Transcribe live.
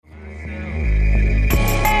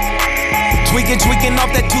Tweaking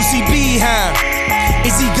off that 2CB, huh?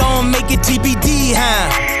 Is he gon' make it TBD,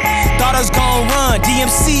 huh? Thought I was gon' run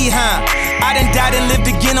DMC, huh? I done died and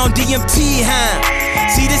lived again on DMT, huh?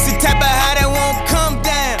 See, this the type of high that won't come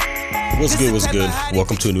down. What's good, what's good?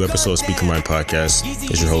 Welcome to a new episode of Speak Your Mind Podcast.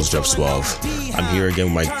 It's your host, Jeff Suave. I'm here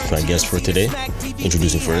again with my guest for today.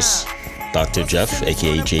 Introducing first, Dr. Jeff,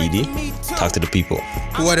 aka JD. Talk to the people.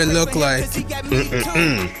 What it look like.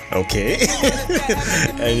 Okay.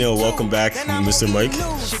 And welcome back, Mr. Mike.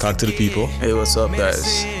 Talk to the people. Hey, what's up,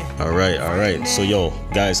 guys? All right. So,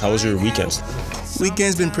 guys, how was your weekend?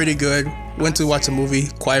 Weekend's been pretty good. Went to watch a movie,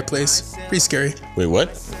 Quiet Place. Pretty scary. Wait, what?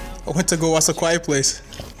 I went to go watch A Quiet Place.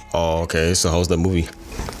 Oh, okay. So, how's that movie?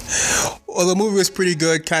 Well, the movie was pretty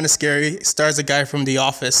good, kind of scary. It stars a guy from The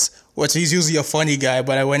Office, which he's usually a funny guy,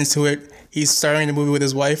 but I went into it. He's starring the movie with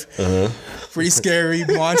his wife. Pretty scary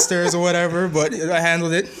monsters or whatever, but I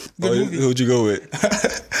handled it. Good movie. Who'd you go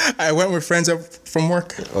with? I went with friends up from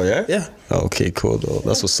work. Oh, yeah? Yeah. Okay, cool, though.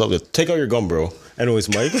 That's what's up. Take out your gum, bro. Anyways,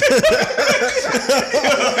 Mike.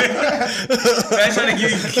 Man trying to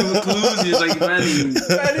give you clues. He's like, man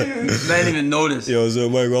didn't even notice. Yo, so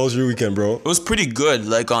Mike, how was your weekend, bro? It was pretty good.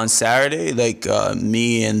 Like on Saturday,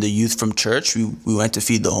 me and the youth from church, we went to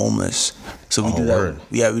feed the homeless. So we do that. Word.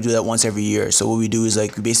 Yeah, we do that once every year. So what we do is we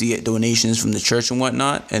basically get donations from the church and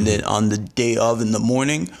whatnot, and then on the day of in the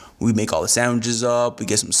morning, we make all the sandwiches up. We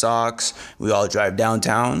get some socks. We all drive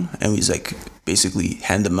downtown, and we basically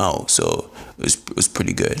hand them out. So it was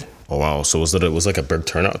pretty good. Oh wow! So was like a big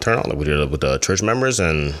turnout? Like we did it with the church members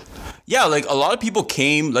and. Yeah, a lot of people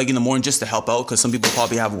came in the morning just to help out because some people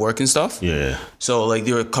probably have work and stuff. Yeah. So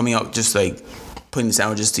they were coming out just putting the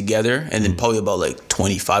sandwiches together, and then probably about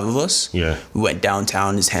 25 of us. Yeah. We went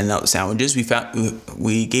downtown just handing out the sandwiches.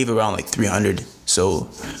 We gave around 300, so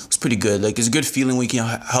it's pretty good. It's a good feeling we can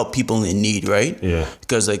help people in need, right? Yeah.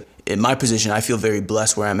 Because in my position, I feel very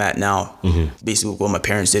blessed where I'm at now. Basically, what my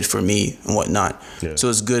parents did for me and whatnot. Yeah. So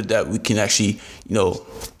it's good that we can actually,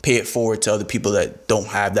 pay it forward to other people that don't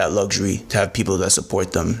have that luxury to have people that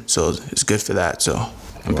support them. So it's good for that. So.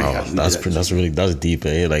 Wow, that's deep,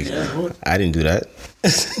 eh? I didn't do that.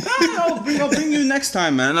 I'll bring you next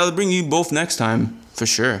time, man. I'll bring you both next time for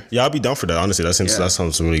sure. Yeah, I'll be down for that. Honestly, that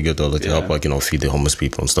sounds really good though. To help feed the homeless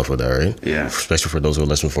people and stuff like that, right? Yeah. Especially for those who are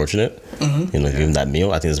less fortunate. Give them that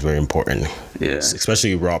meal. I think it's very important. Yeah.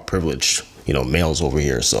 Especially we're all privileged, males over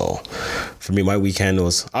here. So for me, my weekend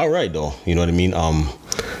was all right though. You know what I mean?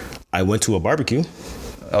 I went to a barbecue.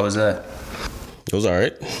 How was that? It was all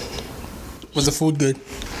right. Was the food good?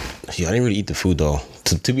 Yeah, I didn't really eat the food though.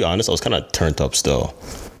 To be honest, I was kind of turned up still.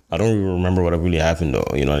 I don't really remember what really happened though.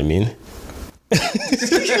 You know what I mean?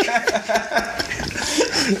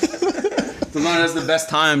 Sometimes that's the best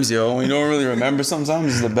times, yo. When you don't really remember,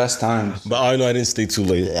 sometimes it's the best times. But I know I didn't stay too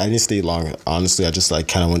late. I didn't stay long. Honestly, I just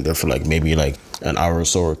kind of went there for maybe an hour or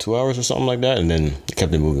so or 2 hours or something like that, and then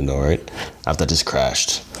kept it moving though, right? After I just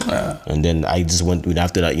crashed. Yeah. And then I just went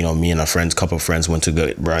after that. Me and a couple of friends went to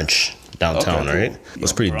get brunch downtown, okay, right? It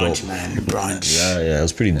was pretty dope. Man, brunch. Yeah, it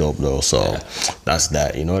was pretty dope though. So that's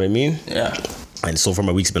that. You know what I mean? Yeah. And so far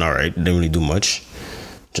my week's been all right. Didn't really do much.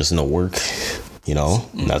 Just work.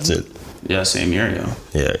 That's it. Yeah, same here, yo.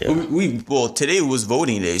 Yeah. Today was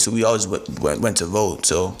voting day, so we always went to vote.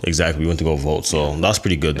 So exactly, we went to go vote. So that's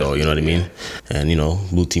pretty good though. You know what I mean? And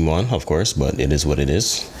blue team won, of course, but it is what it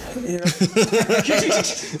is. Yeah.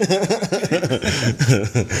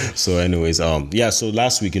 So anyways, so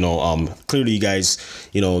last week, clearly you guys,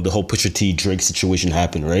 the whole Pusha T Drake situation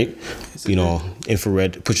happened, right?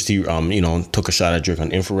 Infrared, Pusha T took a shot at Drake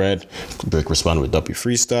on infrared. Drake responded with W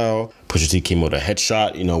freestyle. Pusha T came with a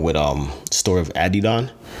headshot, with story of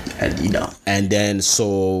Adidon. And then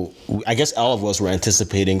so I guess all of us were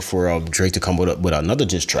anticipating for Drake to come with another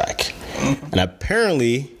diss track. And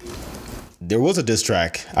apparently there was a diss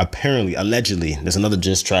track. Allegedly, there's another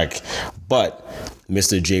diss track, but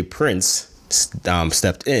Mr. J Prince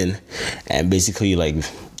stepped in and basically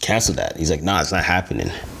canceled that. He's like, nah, it's not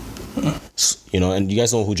happening. And you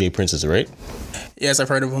guys know who J Prince is, right? Yes, I've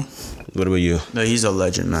heard of him. What about you? No, he's a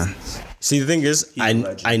legend, man. See, the thing is, I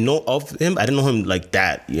know of him. I didn't know him like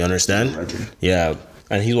that. You understand? Yeah.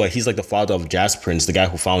 And he's like the father of Jazz Prince, the guy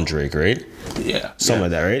who found Drake, right? Yeah. Something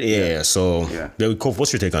like that, right? Yeah. So,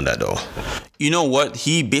 what's your take on that, though? You know what?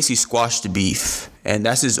 He basically squashed the beef, and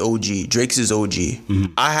that's his OG. Drake's his OG.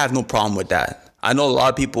 I have no problem with that. I know a lot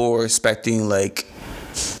of people were expecting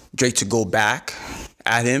Drake to go back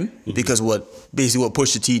at him because what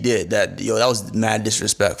Pusha T did. That was mad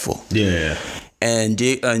disrespectful. Yeah. And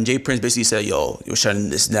Jay Prince basically said, you're shutting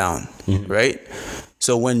this down, right?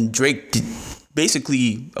 So when Drake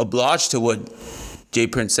basically obliged to what Jay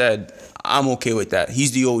Prince said, I'm okay with that.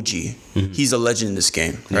 He's the OG. He's a legend in this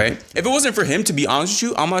game, right? If it wasn't for him, to be honest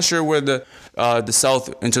with you, I'm not sure where the South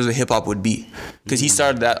in terms of hip hop would be, because he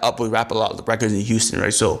started that up with Rap A Lot records in Houston,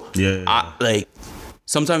 right? So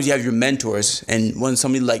sometimes you have your mentors, and when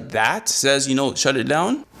somebody like that says, shut it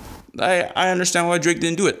down, I understand why Drake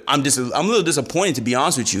didn't do it. I'm a little disappointed, to be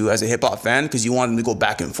honest with you, as a hip hop fan, because you want him to go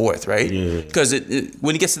back and forth, right? Because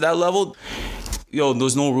when he gets to that level,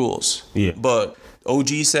 there's no rules. But OG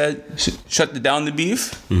said, shut down the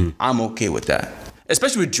beef. I'm okay with that.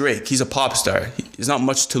 Especially with Drake, he's a pop star.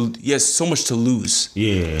 He has so much to lose.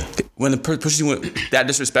 When the person went that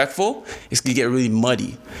disrespectful, it's gonna get really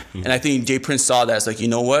muddy. And I think Jay Prince saw that. It's like, you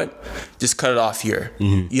know what? Just cut it off here.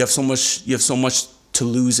 You have so much to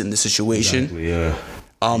lose in this situation.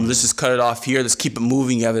 Let's just cut it off here. Let's keep it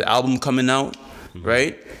moving. You have an album coming out,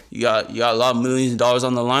 right? You got a lot of millions of dollars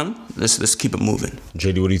on the line. Let's keep it moving.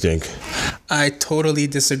 JD, what do you think? I totally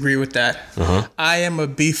disagree with that. I am a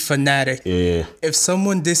beef fanatic. If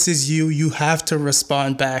someone disses you, you have to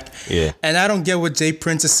respond back. And I don't get what Jay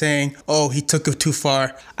Prince is saying. Oh, he took it too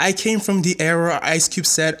far. I came from the era Ice Cube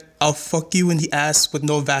said, I'll fuck you in the ass with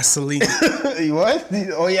no Vaseline. What?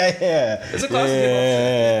 Oh, yeah. It's a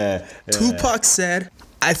classic. Tupac said,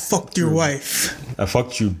 I fucked your wife. I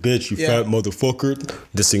fucked you, bitch, you fat motherfucker.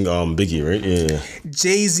 Dissing Biggie, right?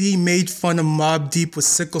 Jay-Z made fun of Mobb Deep with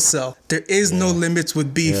sickle cell. There is no limits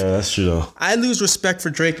with beef. Yeah, that's true though. I lose respect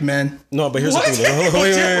for Drake, man. No, but here's the thing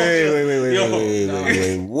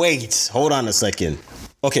though. Wait. Hold on a second.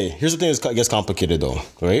 Okay, here's the thing that gets complicated though,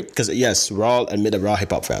 right? Because yes, we're all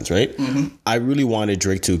hip hop fans, right? I really wanted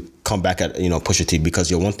Drake to come back at Pusha T,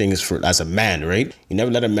 because one thing is, for as a man, right? You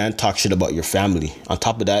never let a man talk shit about your family. On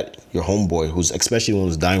top of that, your homeboy, who's especially when he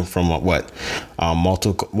was dying from multiple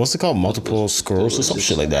sclerosis or some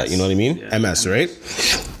shit like that. You know what I mean? MS, right?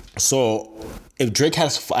 So if Drake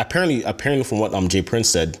has apparently from what Jay Prince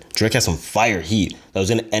said, Drake has some fire heat that was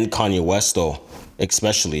gonna end Kanye West though.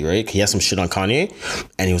 Especially, right? He has some shit on Kanye,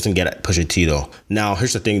 and he was gonna get at Pusha T though. Now,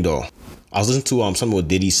 here's the thing though. I was listening to something what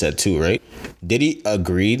Diddy said too, right? Diddy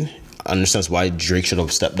agreed, understands why Drake should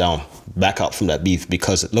have stepped down, back out from that beef,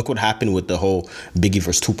 because look what happened with the whole Biggie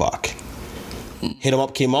versus Tupac. Hit 'Em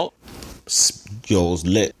Up came out, it was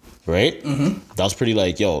lit, right? That was pretty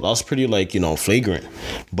flagrant.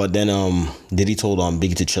 But then Diddy told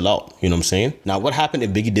Biggie to chill out. You know what I'm saying? Now, what happened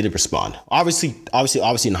if Biggie didn't respond? Obviously,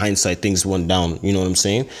 in hindsight, things went down. You know what I'm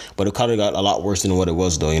saying? But it kind of got a lot worse than what it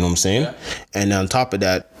was, though. You know what I'm saying? And on top of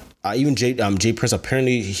that, even Jay Prince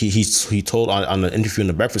apparently he told on an interview in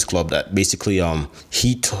the Breakfast Club that basically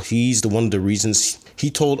he's the one of the reasons he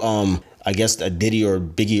told I guess that Diddy or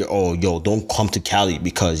Biggie, don't come to Cali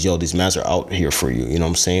because these mans are out here for you. You know what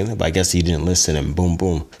I'm saying? But I guess he didn't listen, and boom,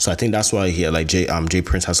 boom. So I think that's why Jay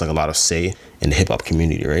Prince has a lot of say in the hip hop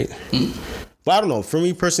community, right? But I don't know. For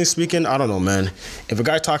me personally speaking, I don't know, man. If a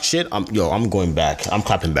guy talks shit, I'm going back. I'm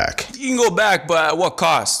clapping back. You can go back, but at what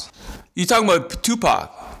cost? You talking about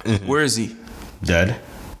Tupac? Where is he? Dead.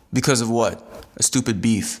 Because of what? A stupid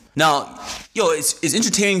beef. Now, it's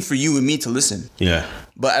entertaining for you and me to listen. Yeah.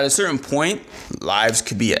 But at a certain point, lives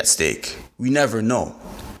could be at stake. We never know.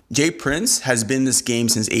 Jay Prince has been in this game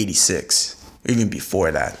since '86, even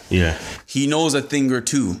before that. Yeah. He knows a thing or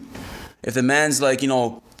two. If the man's like,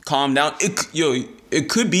 calm down, it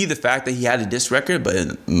could be the fact that he had a diss record, but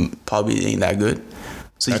it probably ain't that good.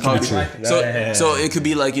 So so it could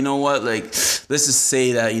be like, you know what, like, let's just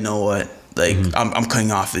say that, you know what, like, I'm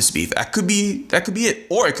cutting off this beef. That could be it,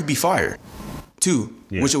 or it could be fire, too,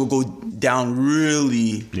 which it will go down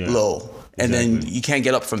really low, and then you can't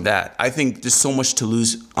get up from that. I think there's so much to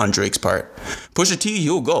lose on Drake's part. Pusha T,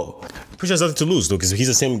 he'll go. Pusha has nothing to lose though, because he's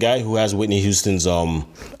the same guy who has Whitney Houston's the album,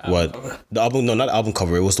 no, not album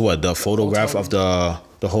cover. It was the photograph of the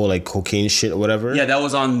whole like cocaine shit or whatever. Yeah, that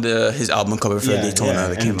was on his album cover for Daytona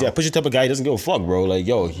that came out. Pusha type of guy, he doesn't give a fuck, bro. Like,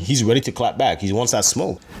 he's ready to clap back. He wants that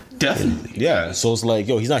smoke. Definitely. Yeah, so it's like,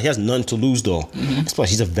 he has nothing to lose though.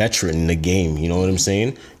 Plus, he's a veteran in the game. You know what I'm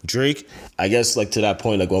saying? Drake, I guess, like to that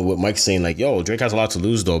point, like what Mike's saying, like, Drake has a lot to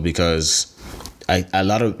lose though, because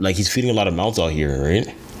he's feeding a lot of mouths out here, right?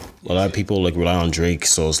 A lot of people like rely on Drake,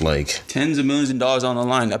 so it's like tens of millions of dollars on the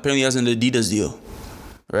line. Apparently, he has an Adidas deal,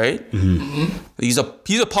 right? He's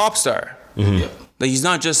a pop star. Like, he's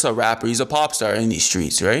not just a rapper; he's a pop star in these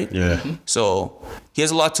streets, right? Yeah. So he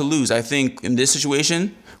has a lot to lose. I think in this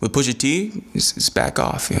situation with Pusha T, it's back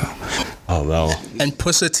off. Oh well. And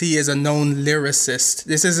Pusha T is a known lyricist.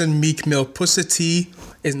 This isn't Meek Mill. Pusha T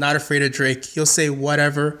is not afraid of Drake. He'll say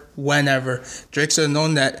whatever, whenever. Drake should have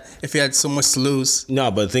known that if he had so much to lose.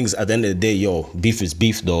 No, but the thing is, at the end of the day, yo, beef is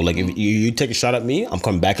beef, though. Like, if you take a shot at me, I'm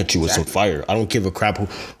coming back at you with some fire. I don't give a crap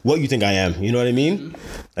what you think I am. You know what I mean?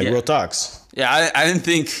 Like, real talks. Yeah, I don't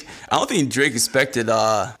think Drake expected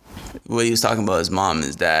what he was talking about, his mom,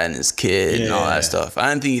 his dad, and his kid, and all that stuff. I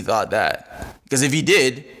didn't think he thought that. Because if he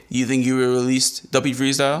did, you think you would have released Duppy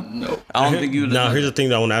Freestyle? No. I don't think you would have. Now, here's the thing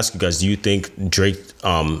that I want to ask you guys. Do you think Drake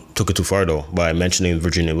took it too far, though, by mentioning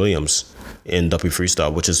Virginia Williams in Duppy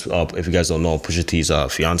Freestyle, which is, if you guys don't know, Pusha T's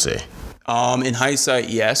fiance? In hindsight,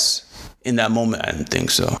 yes. In that moment, I didn't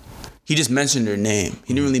think so. He just mentioned her name.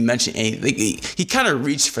 He didn't really mention anything. Like, he kind of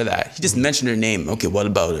reached for that. He just mentioned her name. Okay, what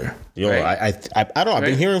about her? Yo, right? I don't know. I've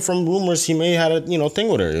been hearing from rumors he may have had a thing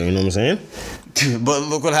with her. You know what I'm saying? But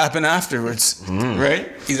look what happened afterwards, right?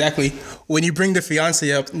 Exactly. When you bring the fiance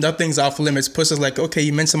up, nothing's off limits. Pusha's like, okay,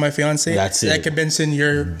 you mentioned my fiance. That's it. That could mention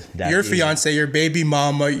your fiance, your baby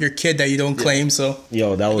mama, your kid that you don't claim. So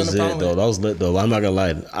yo, that was it though. That was lit though. I'm not gonna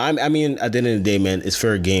lie. I mean, at the end of the day, man, it's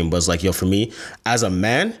fair game. But it's like, yo, for me, as a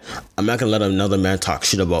man, I'm not gonna let another man talk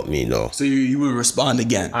shit about me though. So you would respond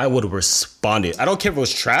again? I would have responded. I don't care if it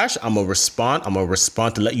was trash. I'm gonna respond. I'm gonna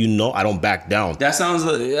respond to let you know I don't back down. That sounds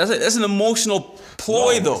like that's an emotional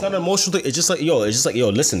ploy though. It's not an emotional thing. It's just like, yo,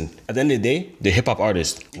 listen, at the end of the day, they're hip hop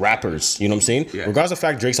artists, rappers, you know what I'm saying? Yeah. Regardless of the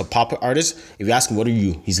fact Drake's a pop artist, if you ask him what are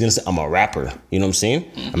you, he's gonna say I'm a rapper. You know what I'm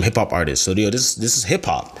saying? I'm a hip hop artist. So yo, this is hip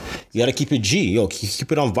hop. You gotta keep it G. Yo,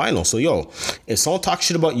 keep it on vinyl. So yo, if someone talks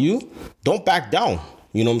shit about you, don't back down.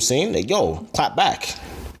 You know what I'm saying? Like, yo, clap back.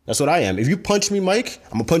 That's what I am. If you punch me, Mike,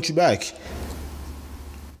 I'm gonna punch you back.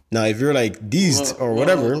 Now, if you're like deezed or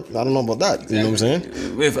whatever, I don't know about that. Exactly. You know what I'm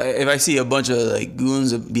saying? If I see a bunch of like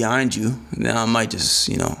goons behind you, then I might just,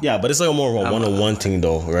 Yeah, but it's like more of a one-on-one thing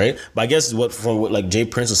though, right? But I guess what like Jay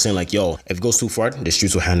Prince was saying, like, yo, if it goes too far, the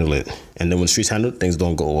streets will handle it. And then when the streets handle it, things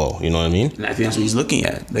don't go well. You know what I mean? And I think that's what he's looking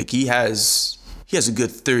at. Like, he has a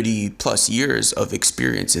good 30 plus years of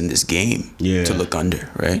experience in this game to look under,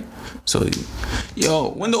 right? So, yo,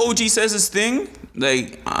 when the OG says his thing,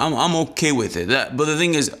 like, I'm okay with it. But the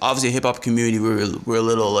thing is, obviously, hip hop community, we're a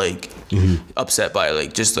little like upset by it.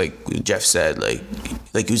 Like, just like Jeff said, like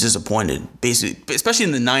he was disappointed, basically, especially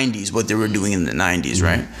in the '90s, what they were doing in the '90s,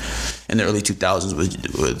 right? In the early 2000s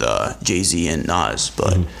with Jay-Z and Nas,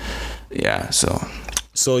 but yeah, so.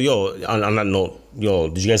 So yo, on that note, yo,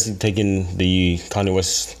 did you guys take in the Kanye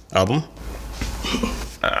West album?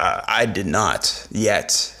 I did not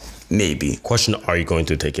yet. Maybe. Question: are you going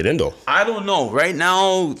to take it in though? I don't know. Right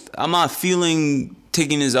now, I'm not feeling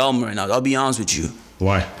taking his album right now. I'll be honest with you.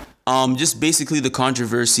 Why? Just basically the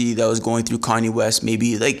controversy that was going through Kanye West.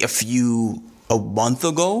 Maybe like a month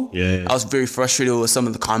ago. Yeah. I was very frustrated with some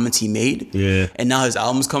of the comments he made. Yeah. And now his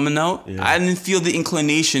album's coming out. Yeah. I didn't feel the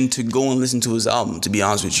inclination to go and listen to his album, to be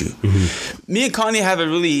honest with you. Me and Kanye have a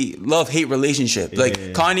really love-hate relationship. Like,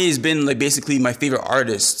 Kanye has been like basically my favorite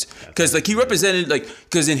artist. Because like he represented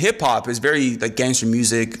because in hip-hop, it's very like gangster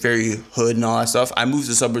music, very hood and all that stuff. I moved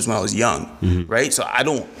to the suburbs when I was young, right? So I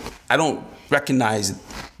don't recognize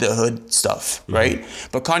the hood stuff, right?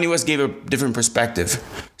 But Kanye West gave a different perspective.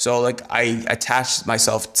 So like I attached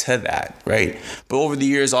myself to that, right? But over the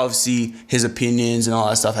years, obviously his opinions and all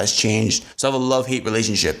that stuff has changed. So I have a love-hate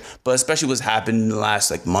relationship. But especially what's happened in the last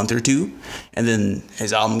like month or two, and then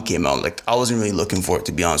his album came out. Like, I wasn't really looking for it,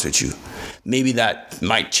 to be honest with you. Maybe that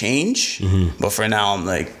might change, but for now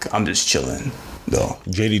I'm just chilling. though.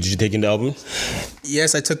 JD, did you take in the album?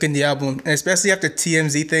 Yes, I took in the album, and especially after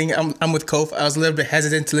TMZ thing. I'm with Kof. I was a little bit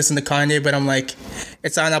hesitant to listen to Kanye, but I'm like,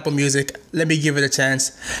 it's on Apple Music. Let me give it a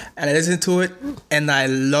chance. And I listened to it, and I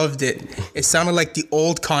loved it. It sounded like the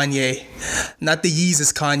old Kanye, not the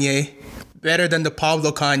Yeezus Kanye. Better than the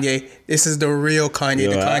Pablo Kanye. This is the real Kanye,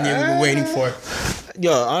 the Kanye we've been waiting for.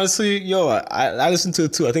 Yo, honestly, I listened to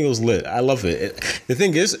it too. I think it was lit. I love it. The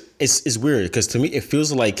thing is, it's weird because to me it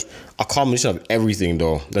feels like a combination of everything.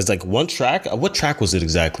 Though there's like one track. What track was it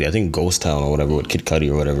exactly? I think Ghost Town or whatever with Kid Cudi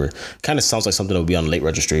or whatever. Kind of sounds like something that would be on Late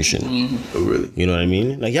Registration. Mm-hmm. Oh, really? You know what I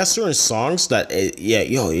mean? Like, he has certain songs that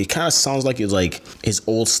it kind of sounds like it's like his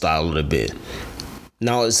old style a little bit.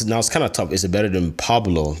 Now it's kind of tough. Is it better than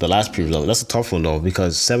Pablo, the last previous album? That's a tough one though,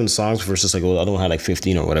 because 7 songs versus like the other one had like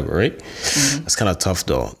 15 or whatever, right? Mm-hmm. That's kind of tough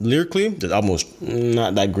though. Lyrically, the album was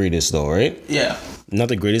not that greatest though, right? Yeah. Not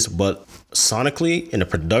the greatest, but sonically in the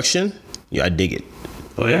production, I dig it.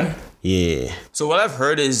 Oh yeah. Yeah. So what I've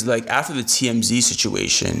heard is like after the TMZ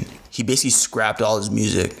situation, he basically scrapped all his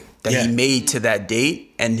music that he made to that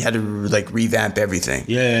date and he had to like revamp everything.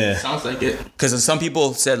 Yeah. Sounds like it. Because some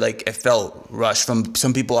people said like it felt rushed. From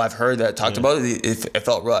some people I've heard that talked about it, it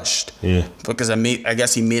felt rushed. Yeah. Because I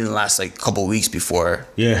guess he made it in the last like couple weeks before.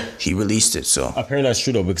 Yeah. He released it. So Apparently that's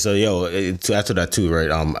true though, because to add to that too, right?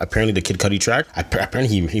 Apparently the Kid Cudi track,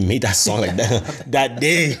 apparently he made that song like that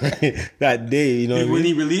day, right? That day, you know what I mean? when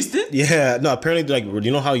he released it. Yeah, no. Apparently, like,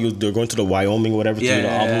 you know how they're going to the Wyoming, whatever, to the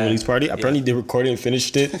album release party. Apparently, they recorded and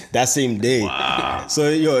finished it that same day. Wow. So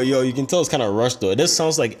you can tell it's kind of rushed though. This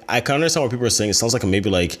sounds like, I can understand what people are saying. It sounds like maybe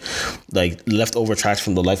like leftover tracks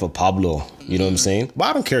from the life of Pablo. You know what I'm saying? But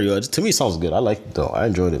I don't care, yo. To me, it sounds good. I like it though. I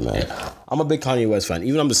enjoyed it, man. I'm a big Kanye West fan.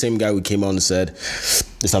 Even I'm the same guy who came out and said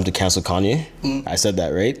it's time to cancel Kanye. I said that,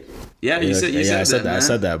 right? Yeah, you said that. I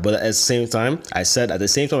said that. But at the same time, I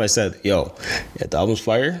said, yo, if the album's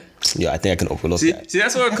fire, I think I can overlook that. See,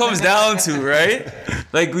 that's what it comes down to, right?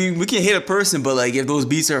 Like we can hate a person, but like if those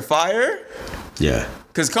beats are fire, Yeah.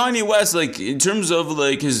 because Kanye West, like in terms of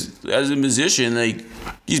like his as a musician, like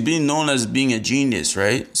he's being known as being a genius,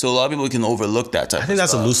 right? So a lot of people can overlook that type. I think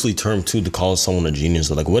that's a loosely term too, to call someone a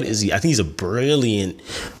genius. Like, what is he? I think he's a brilliant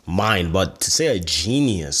mind, but to say a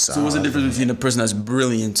genius. So what's the difference between a person that's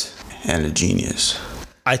brilliant and a genius?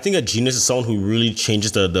 I think a genius is someone who really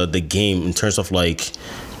changes the game in terms of like.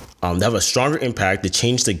 They have a stronger impact. They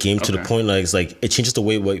change the game to the point like it's like it changes the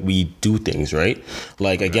way we do things, right?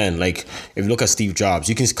 Like again, like if you look at Steve Jobs,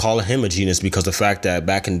 you can call him a genius because the fact that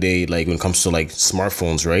back in the day, like when it comes to like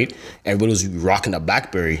smartphones, right? Everybody was rocking a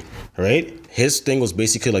BlackBerry, right? His thing was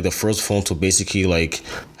basically like the first phone to basically like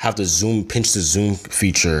have the pinch the zoom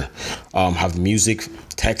feature, have music,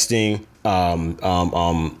 texting,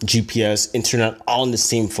 GPS, internet, all in the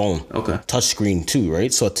same phone. Okay. Touchscreen too,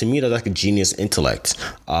 right? So to me, that's like a genius intellect.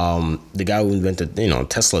 The guy who invented,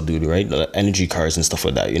 Tesla dude, right? The energy cars and stuff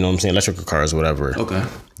like that. You know what I'm saying? Electrical cars, whatever. Okay.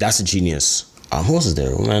 That's a genius. Who else is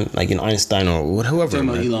there, man? Like Einstein or whoever. Talking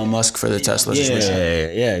about Elon Musk for the Tesla situation.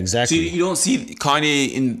 Yeah, exactly. So you don't see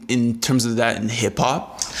Kanye in terms of that in hip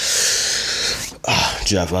hop?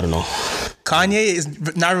 Jeff, I don't know. Kanye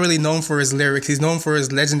is not really known for his lyrics. He's known for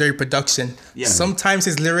his legendary production. Yeah. Sometimes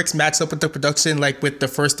his lyrics match up with the production, like with the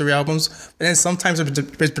first 3 albums. But then sometimes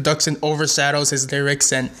his production overshadows his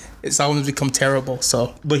lyrics and his albums become terrible.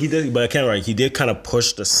 So, But he did kind of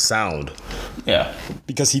push the sound. Yeah.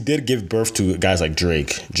 Because he did give birth to guys like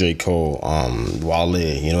Drake, J. Cole,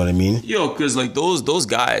 Wale, you know what I mean? Yo, because like those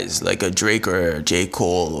guys, like a Drake or a J.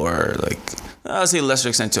 Cole or like, I'll say lesser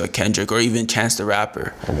extent to a Kendrick or even Chance the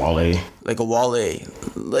Rapper. Or Wale. Like a Wale.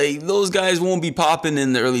 Like those guys won't be popping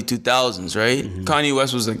in the early 2000s, right? Mm-hmm. Kanye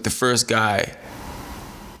West was like the first guy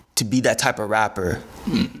to be that type of rapper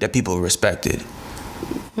that people respected.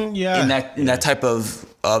 Yeah. In that type of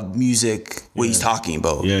music, what he's talking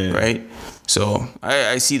about, right? So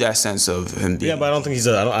I see that sense of him being. Yeah, but I don't think he's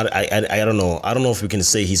I don't know. I don't know if we can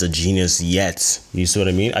say he's a genius yet. You see what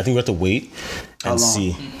I mean? I think we have to wait and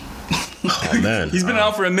see. Oh man, he's been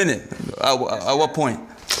out for a minute. At what point?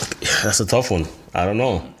 That's a tough one. I don't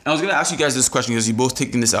know. I was gonna ask you guys this question because you both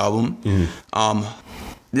taking this album. Mm-hmm.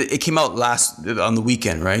 It came out on the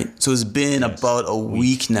weekend, right? So it's been about a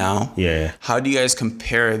week now. Yeah. How do you guys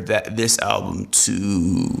compare this album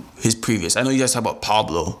to his previous? I know you guys talk about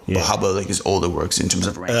Pablo, but how about like his older works in terms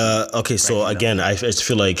of ranking? Okay, so again, I just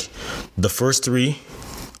feel like the first 3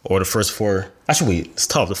 or the first 4. Actually, wait, it's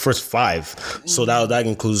tough. The first 5. So that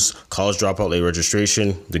includes College Dropout, Late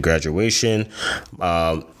Registration, The Graduation.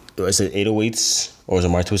 Is it 808s or is it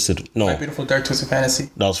My Twisted? No. My Beautiful Dark Twisted Fantasy.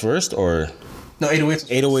 That was first or? No, 808s.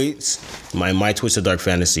 808s, My Twisted Dark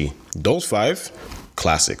Fantasy. Those 5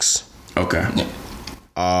 classics. Okay.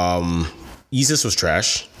 Yeezus was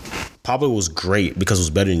trash. Pablo was great because it was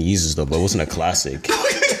better than Yeezus though, but it wasn't a classic.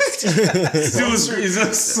 It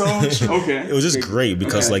was so okay. It was just great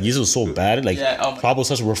because like Yeezus was so bad. Like Pablo was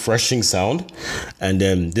such a refreshing sound, and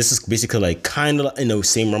then this is basically like kind of in the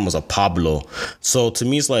same realm as a Pablo. So to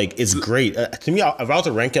me, it's like it's great. To me, if I were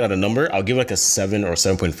to rank it at a number, I'll give it like a 7 or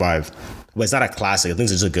 7.5. But it's not a classic. I think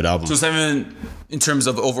it's just a good album. So 7 in terms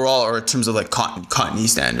of overall, or in terms of like Kanye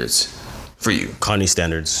standards for you. Kanye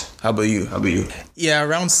standards. How about you? Yeah,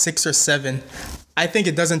 around 6 or 7. I think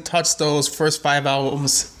it doesn't touch those first 5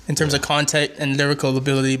 albums in terms of content and lyrical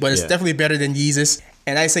ability, but it's definitely better than Yeezus.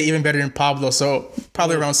 And I say even better than Pablo, so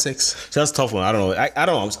probably around 6. So that's a tough one. I don't know. I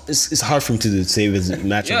don't know. It's hard for him to say if it's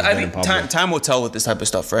matching. Yeah, I think time will tell with this type of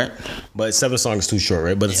stuff, right? But 7 songs is too short,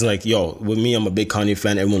 right? But it's like, yo, with me, I'm a big Kanye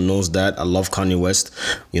fan. Everyone knows that. I love Kanye West.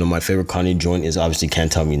 My favorite Kanye joint is obviously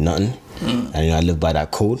Can't Tell Me Nothing. And I live by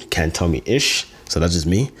that code. Can't Tell Me Ish. So that's just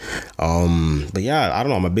me. But yeah, I don't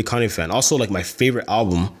know. I'm a big Kanye fan. Also, like my favorite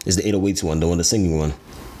album is the 808s one, the singing one.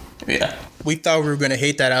 Yeah. We thought we were gonna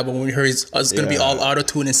hate that album when we heard it's gonna be all auto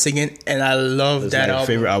tune and singing, and I love that album.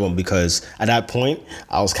 Favorite album because at that point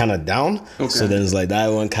I was kind of down. Okay. So then it's like that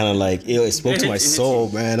one kind of like it spoke to my soul,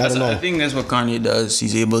 man. I don't know. I think that's what Kanye does.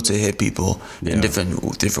 He's able to hit people in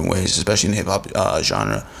different ways, especially in the hip hop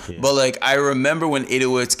genre. Yeah. But like I remember when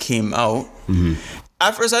 808s came out. Mm-hmm.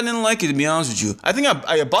 At first, I didn't like it, to be honest with you. I think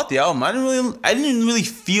I bought the album. I didn't really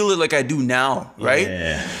feel it like I do now, right?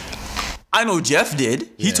 Yeah. I know Jeff did.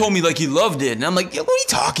 He told me like he loved it, and I'm like, what are you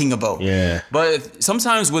talking about? Yeah. But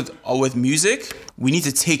sometimes with music, we need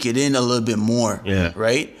to take it in a little bit more. Yeah.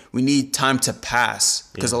 Right. We need time to pass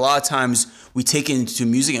because a lot of times we take it into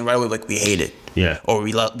music and right away like we hate it. Yeah. Or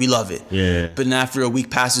we love it. Yeah. But then after a week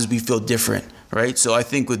passes, we feel different. Right, so I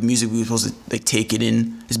think with music we were supposed to like take it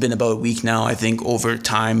in. It's been about a week now. I think over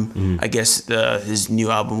time, I guess his new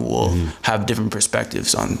album will have different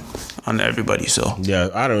perspectives on everybody. So yeah,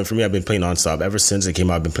 I don't know. For me, I've been playing nonstop ever since it came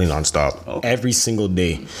out. I've been playing nonstop every single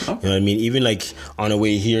day. Okay. You know what I mean? Even like on the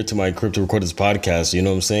way here to my crib to record this podcast. You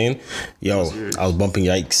know what I'm saying? Yo, I was bumping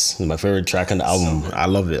Yikes. It's my favorite track on the album. I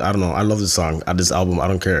love it. I don't know. I love this song. This album. I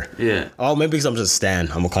don't care. Yeah. Oh, maybe because I'm just a stan.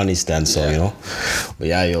 I'm a Kanye stan. So you know. But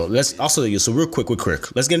yeah, yo. Let's also so real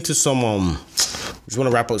quick. Let's get into some. Just want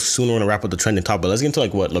to wrap up soon. We're gonna wrap up the trending topic. But let's get into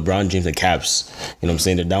like what LeBron James and Cavs. You know what I'm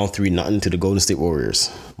saying? They're down 3-0 to the Golden State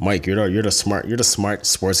Warriors. Mike, you're the smart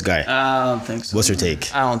sports guy. I don't think so. What's your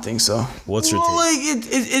take? I don't think so. What's your take? Like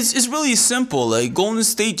it's really simple. Like Golden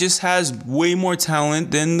State just has way more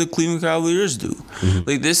talent than the Cleveland Cavaliers do. Mm-hmm.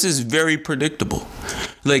 Like this is very predictable.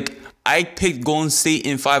 Like. I picked Golden State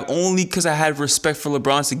in 5 only because I had respect for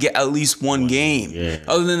LeBron to get at least one game. Yeah.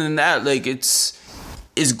 Other than that, like it's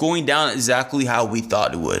going down exactly how we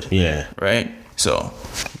thought it would. Yeah. Right? So.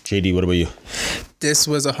 JD, what about you? This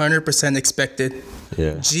was 100% expected.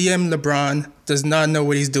 Yeah. GM LeBron does not know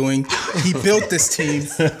what he's doing. He built this team.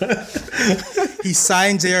 He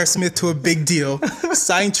signed J.R. Smith to a big deal.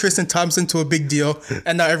 Signed Tristan Thompson to a big deal.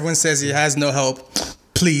 And now everyone says he has no help.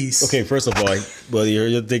 Please. Okay, first of all, well,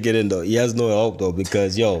 you're thinking in though. He has no help though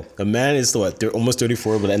because the man is they're almost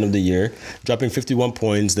 34 by the end of the year, dropping 51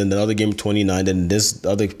 points. Then the other game 29. Then this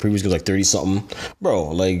other previous game like 30 something. Bro,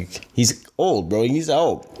 like he's old, bro. He needs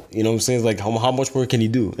help. You know what I'm saying? Like how much more can he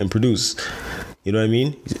do and produce? You know what I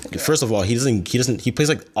mean? First of all, he plays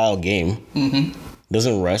like all game. Mm-hmm.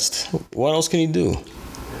 Doesn't rest. What else can he do?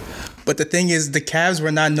 But the thing is, the Cavs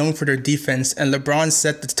were not known for their defense, and LeBron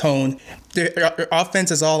set the tone. Their offense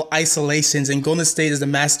is all isolations, and Golden State is the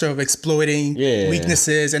master of exploiting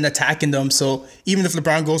weaknesses and attacking them. So even if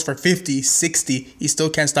LeBron goes for 50, 60, he still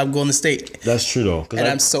can't stop Golden State. That's true, though. And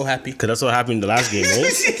I'm so happy. Because that's what happened in the last game,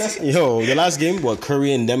 right? The last game,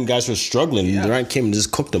 Curry and them guys were struggling. Yeah. Durant came and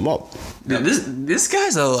just cooked them up. Now, this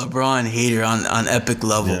guy's a LeBron hater on epic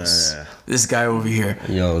levels. Yeah. This guy over here.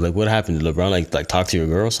 Yo, like what happened? Did LeBron like talk to your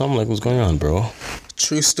girl or something? Like what's going on, bro?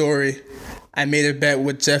 True story. I made a bet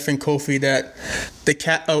with Jeff and Kofi that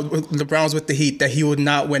LeBron was with the Heat that he would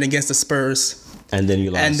not win against the Spurs. And then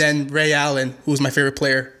you lost. And then Ray Allen, who's my favorite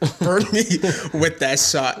player, burned me with that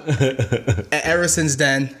shot. And ever since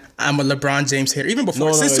then, I'm a LeBron James hater. Even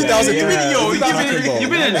before, since 2003. Yo,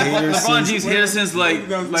 you've been a LeBron James hater since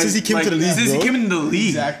since he came to the league. Since he came into the league.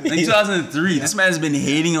 Exactly. Like 2003. This man's been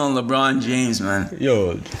hating on LeBron James, man.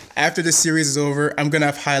 Yo. After this series is over, I'm gonna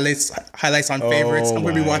have highlights on favorites. I'm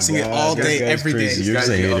gonna be watching it all day, every day. You're a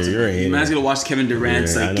hater. You're a hater. Man's gonna watch Kevin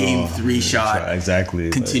Durant's Game 3 shot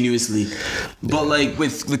continuously. But like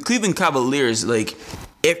with the Cleveland Cavaliers, like.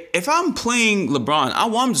 If I'm playing LeBron, I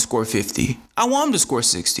want him to score 50. I want him to score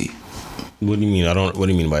 60. What do you mean? What do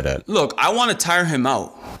you mean by that? Look, I want to tire him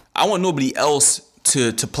out. I want nobody else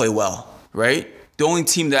to play well, right? The only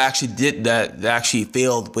team that actually did that actually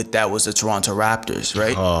failed with that was the Toronto Raptors,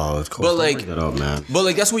 right? Oh, of course. But like,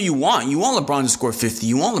 that's what you want. You want LeBron to score 50.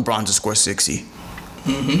 You want LeBron to score 60.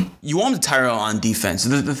 Mm-hmm. You want him to tire out on defense.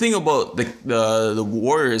 The thing about the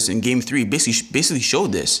Warriors in Game 3 basically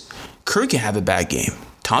showed this. Curry can have a bad game.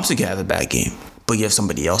 Thompson can have a bad game, but you have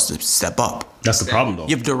somebody else to step up. That's the problem, though.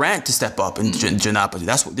 You have Durant to step up and Ginobili.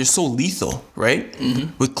 That's what they're so lethal, right?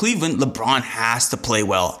 Mm-hmm. With Cleveland, LeBron has to play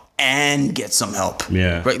well and get some help.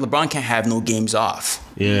 Yeah. Right? LeBron can't have no games off.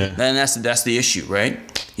 Yeah. And that's the issue, right?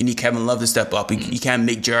 You need Kevin Love to step up. You can't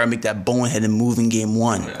make JR make that boneheaded move in Game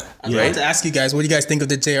 1. Yeah. I wanted to ask you guys, what do you guys think of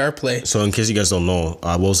the JR play? So in case you guys don't know,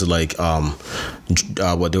 what was it like? They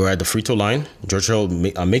were at the free throw line. George Hill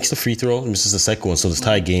makes the free throw, misses the second one, so it's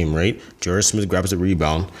tie game, right? J.R. Smith grabs the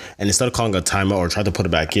rebound, and instead of calling a timeout or trying to put it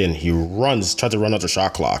back in, he tried to run out the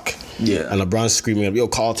shot clock. Yeah. And LeBron's screaming, "Yo,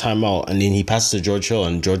 call a timeout!" And then he passes to George Hill,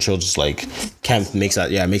 and George Hill just like makes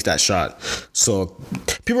that shot. So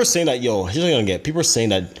people are saying that people are saying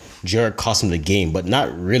that Jared cost him the game, but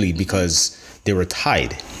not really because they were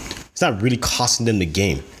tied. It's not really costing them the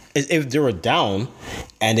game. If they were down,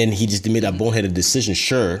 and then he just made that boneheaded decision,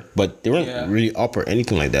 sure, but they weren't really up or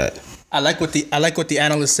anything like that. I like what the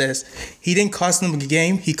analyst says. He didn't cost them the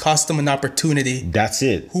game. He cost them an opportunity. That's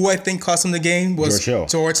it. Who I think cost them the game was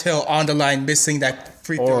George Hill on the line, missing that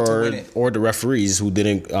free throw to win it. Or the referees who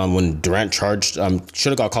didn't, when Durant charged, should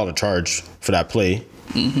have got called a charge for that play.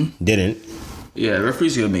 Mm-hmm. Didn't. Yeah,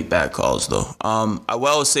 referees are gonna make bad calls though. What I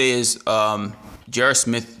will say is, J.R.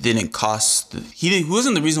 Smith didn't cost. He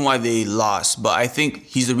wasn't the reason why they lost, but I think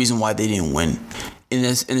he's the reason why they didn't win. In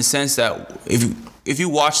a sense that if you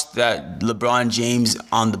watch that LeBron James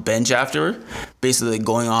on the bench after, basically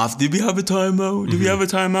going off, did we have a timeout? Did we have a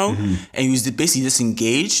timeout? Mm-hmm. And he was basically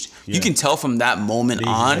disengaged. Yeah. You can tell from that moment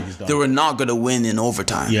on, they were not going to win in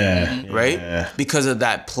overtime. Yeah. Right? Yeah. Because of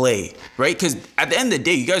that play. Right? Because at the end of the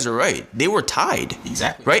day, you guys are right. They were tied.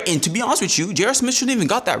 Exactly. Right? And to be honest with you, J.R. Smith shouldn't even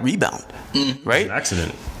got that rebound. Mm. Right? It's an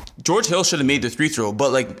accident. George Hill should have made the free throw,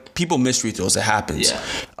 but like people miss free throws. It happens.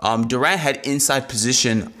 Yeah. Durant had inside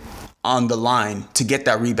position on the line to get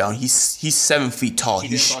that rebound. He's 7 feet tall.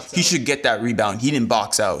 He should get that rebound. He didn't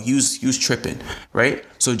box out. He was tripping, right?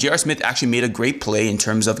 So J.R. Smith actually made a great play in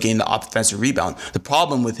terms of getting the offensive rebound. The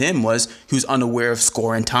problem with him was he was unaware of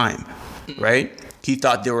score and time, right? He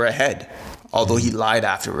thought they were ahead. Although he lied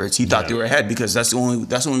afterwards, he thought they were ahead because that's the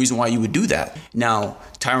only reason why you would do that. Now,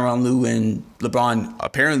 Tyronn Lue and LeBron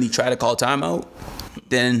apparently tried to call timeout.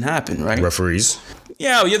 Didn't happen, right? Referees.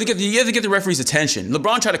 Yeah, you have to get the referee's attention.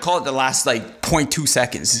 LeBron tried to call it the last 0.2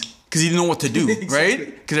 seconds because he didn't know what to do, right?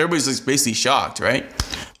 Because everybody's basically shocked, right?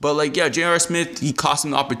 But J.R. Smith, he cost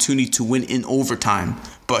him the opportunity to win in overtime,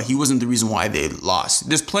 but he wasn't the reason why they lost.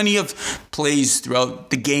 There's plenty of plays throughout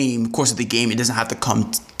the game, course of the game. It doesn't have to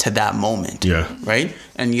come to that moment, right?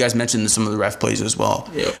 And you guys mentioned some of the ref plays as well.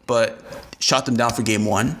 Yeah. But shut them down for game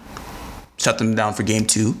 1, shut them down for game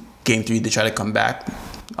 2, game 3 they try to come back.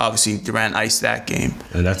 Obviously, Durant iced that game.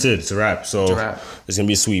 And that's it. It's a wrap. So it's going to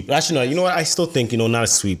be a sweep. Actually, no, you know what? I still think, not a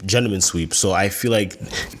sweep, gentleman sweep. So I feel like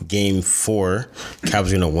game 4, Cavs are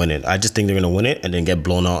going to win it. I just think they're going to win it and then get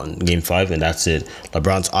blown out in game 5, and that's it.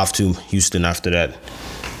 LeBron's off to Houston after that.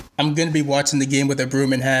 I'm going to be watching the game with a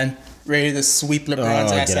broom in hand, ready to sweep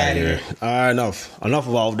LeBron's ass out of here. Enough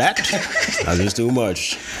of all that. That's just too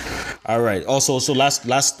much. All right. Also, so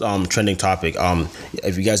last trending topic.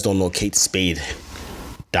 If you guys don't know, Kate Spade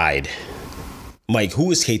died. Mike, who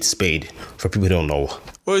is Kate Spade? For people who don't know.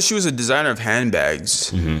 Well, she was a designer of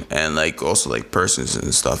handbags and also purses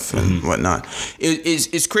and stuff and whatnot.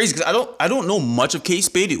 It's crazy because I don't know much of Kate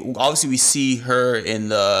Spade. Obviously, we see her in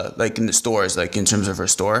the stores, in terms of her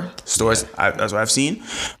stores. That's what I've seen.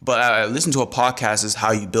 But I listened to a podcast. Is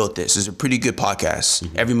How You Built This. It's a pretty good podcast.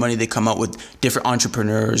 Mm-hmm. Every Monday they come up with different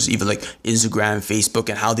entrepreneurs, even Instagram, Facebook,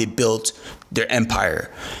 and how they built their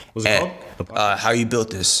empire. What's it called? How You Built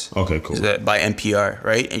This. Okay, cool. By NPR,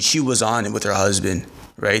 right? And she was on it with her husband,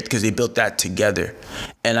 right? Because they built that together.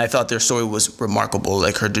 And I thought their story was remarkable,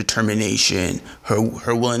 her determination,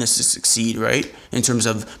 her willingness to succeed, right? In terms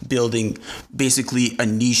of building basically a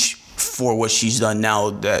niche for what she's done now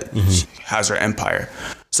that she has her empire.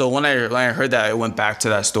 So when I heard that, I went back to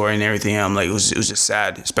that story and everything. I'm it was just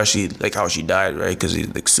sad, especially how she died, right? Because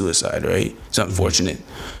suicide, right? It's unfortunate.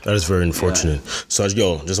 That is very unfortunate. Yeah. So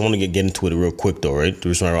just want to get into it real quick though, right? The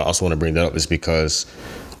reason why I also want to bring that up is because,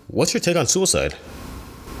 what's your take on suicide?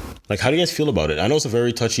 How do you guys feel about it? I know it's a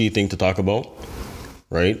very touchy thing to talk about,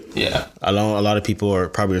 right? Yeah. I know a lot of people are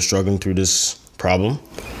probably struggling through this problem,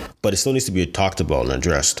 but it still needs to be talked about and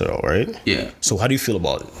addressed, though, right? Yeah. So how do you feel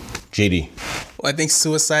about it, JD? Well, I think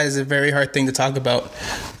suicide is a very hard thing to talk about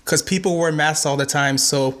because people wear masks all the time,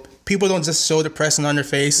 so people don't just show depression on their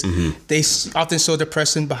face. Mm-hmm. They often show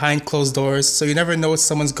depression behind closed doors, so you never know what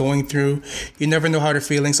someone's going through. You never know how they're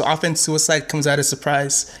feeling, so often suicide comes out of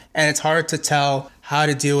surprise, and it's hard to tell how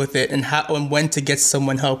to deal with it and how and when to get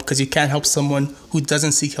someone help because you can't help someone who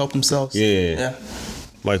doesn't seek help themselves. Yeah.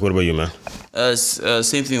 Mike, what about you, man?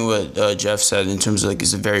 Same thing with Jeff said in terms of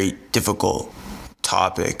it's a very difficult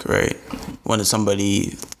topic, right? When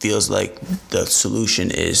somebody feels like the solution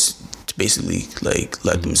is to basically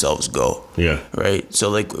let themselves go. Yeah. Right?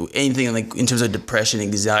 So anything in terms of depression,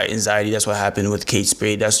 anxiety, that's what happened with Kate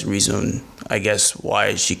Spade. That's the reason, I guess,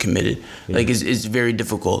 why she committed. Yeah. It's very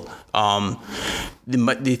difficult.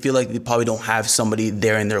 They feel like they probably don't have somebody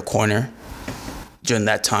there in their corner during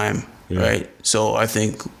that time. Yeah. Right. So I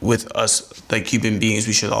think with us, human beings,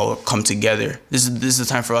 we should all come together. This is the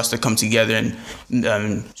time for us to come together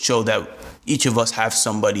and show that each of us have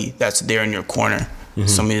somebody that's there in your corner. Mm-hmm.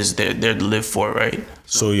 Somebody that's there to live for, right?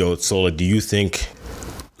 So do you think,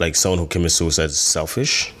 like someone who commits suicide is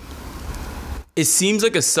selfish? It seems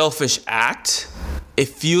like a selfish act. It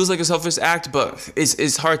feels like a selfish act, but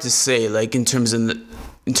it's hard to say, like, in terms of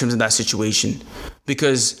that situation,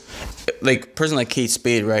 because like a person like Kate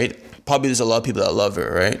Spade, right? Probably there's a lot of people that love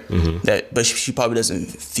her, right? But she probably doesn't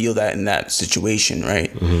feel that in that situation,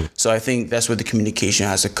 right? So I think that's where the communication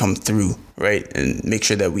has to come through, right? And make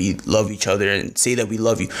sure that we love each other and say that we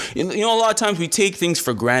love you. You know, a lot of times we take things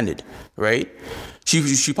for granted, right?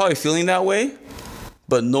 She probably feeling that way,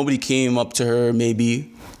 but nobody came up to her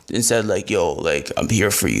maybe and said like, yo, like, I'm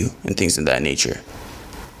here for you and things of that nature.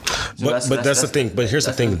 So But that's the thing. But here's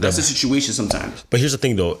the thing. That's the situation sometimes. But here's the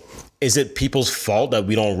thing, though. Is it people's fault that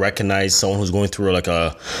we don't recognize someone who's going through like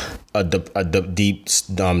a deep,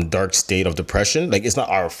 dark state of depression? Like, it's not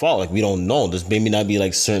our fault. Like, we don't know. There's maybe not be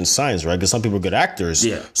like certain signs, right? Because some people are good actors.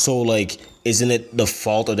 Yeah. So like, isn't it the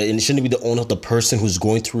fault of and shouldn't it be the owner of the person who's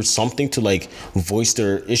going through something to like voice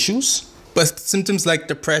their issues? But symptoms like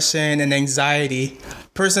depression and anxiety,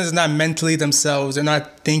 person is not mentally themselves. They're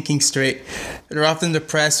not thinking straight. They're often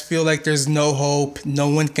depressed, feel like there's no hope, no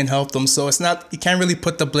one can help them. So it's not, you can't really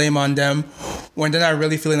put the blame on them when they're not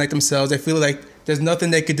really feeling like themselves. They feel like there's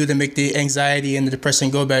nothing they could do to make the anxiety and the depression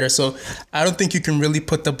go better. So I don't think you can really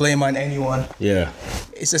put the blame on anyone. Yeah.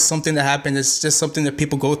 It's just something that happens. It's just something that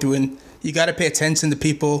people go through, and you got to pay attention to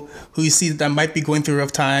people who you see that might be going through a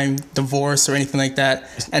rough time, divorce or anything like that,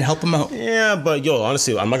 and help them out. Yeah, but yo,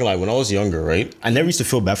 honestly, I'm not gonna lie. When I was younger, right, I never used to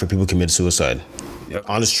feel bad for people who committed suicide. Yep.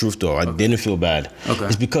 Honest truth, though, I didn't feel bad. Okay.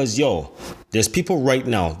 It's because, yo, there's people right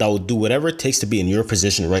now that will do whatever it takes to be in your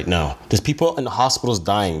position right now. There's people in the hospitals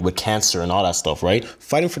dying with cancer and all that stuff, right?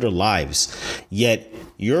 Fighting for their lives. Yet,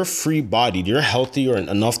 you're free-bodied. You're healthy or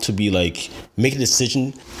enough to be, like, make a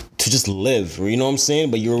decision to just live. You know what I'm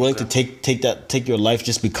saying? But you're willing to take your life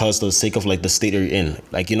just because of the sake of, like, the state that you're in.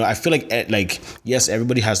 Like, you know, I feel like, yes,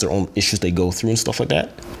 everybody has their own issues they go through and stuff like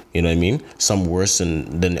that. You know what I mean? Some worse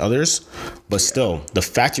than others. But still, the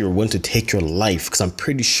fact that you're willing to take your life, because I'm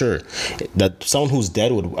pretty sure that someone who's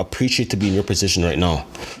dead would appreciate to be in your position right now.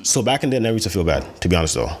 So back in then, I never used to feel bad, to be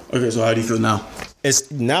honest, though. Okay, so how do you feel now? It's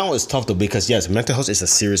tough, though, because, yes, mental health is a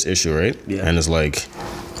serious issue, right? Yeah. And it's like,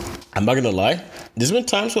 I'm not going to lie. There's been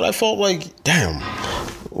times where I felt like, damn,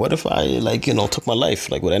 what if I, like, you know, took my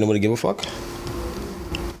life? Like, would anybody give a fuck?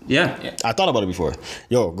 Yeah. I thought about it before.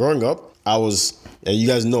 Yo, growing up, I was, you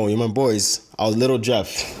guys know, you're my boys, I was little Jeff.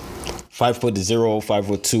 5'0",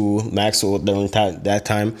 5'2", max during that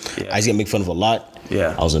time. Yeah. I used to get made fun of a lot.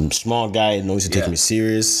 Yeah. I was a small guy, no one used to take me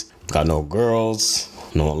serious. Got no girls.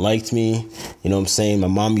 No one liked me. You know what I'm saying? My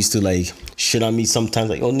mom used to like shit on me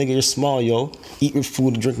sometimes, like, oh nigga, you're small, yo. Eat your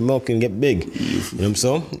food, drink milk, and get big. You know what I'm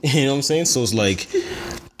saying? You know what I'm saying? So it's like,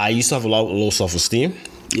 I used to have a low self-esteem.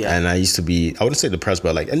 Yeah. And I used to be, I wouldn't say depressed,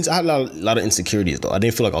 but like, and I had a lot of insecurities though. I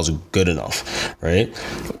didn't feel like I was good enough, right?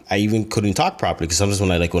 I even couldn't talk properly because sometimes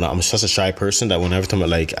when I'm such a shy person that whenever time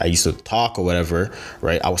I used to talk or whatever,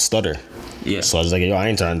 right, I would stutter. Yeah. So I was like, yo, I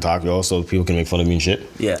ain't trying to talk, yo, so people can make fun of me and shit.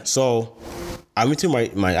 Yeah. So I went through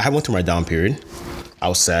my down period. I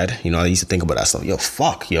was sad, you know. I used to think about that stuff. Yo,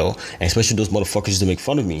 fuck, yo, and especially those motherfuckers used to make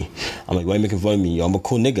fun of me. I'm like, why are you making fun of me? Yo, I'm a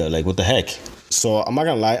cool nigga. Like, what the heck? So I'm not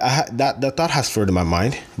gonna lie, that thought has further in my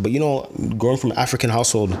mind. But you know, growing from an African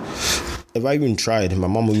household, if I even tried, my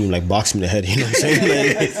mom would even like box me in the head. You know what I'm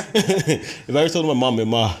saying? Like, if I ever told my mom,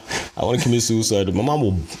 "Ma, I want to commit suicide," my mom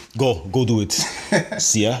will go do it.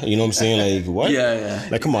 See ya? You know what I'm saying? Like, what? Yeah.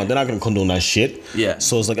 Like, come on, they're not gonna condone that shit. Yeah.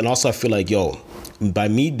 So it's like, and also I feel like, yo, by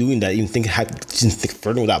me doing that, even think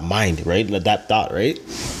further with that mind, right? Like that thought, right?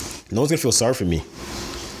 No one's gonna feel sorry for me.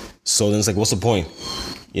 So then it's like, what's the point?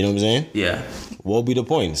 You know what I'm saying? Yeah. What would be the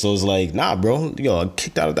point? So it's like, nah, bro. Yo, I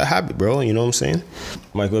kicked out of that habit, bro. You know what I'm saying?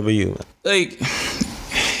 Mike, what about you? Like,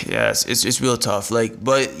 yes, it's real tough. Like,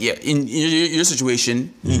 but yeah, in your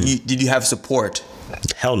situation, did you have support?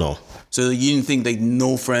 Hell no. So you didn't think like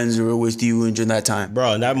no friends were with you during that time?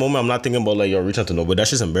 Bro, in that moment, I'm not thinking about like, yo, reach out to nobody. That's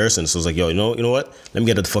just embarrassing. So it's like, yo, you know what? Let me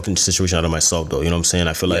get the fucking situation out of myself, though. You know what I'm saying?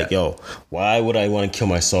 I feel like, yo, why would I want to kill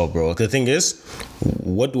myself, bro? The thing is,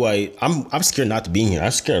 I'm scared not to be here.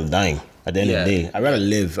 I'm scared of dying. At the end of the day, I'd rather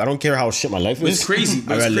live. I don't care how shit my life is. It's crazy.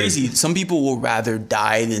 It's crazy. Some people will rather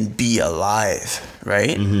die than be alive,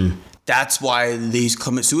 right? Mm-hmm. That's why they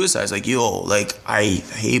commit suicide. It's like, yo, like, I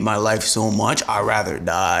hate my life so much, I'd rather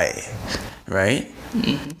die, right?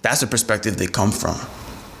 Mm-hmm. That's the perspective they come from.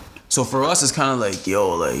 So for us, it's kind of like,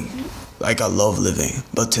 yo, like I love living.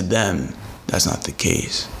 But to them, that's not the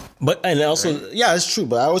case. But, and also, right? Yeah, it's true.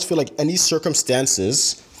 But I always feel like any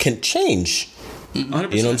circumstances can change.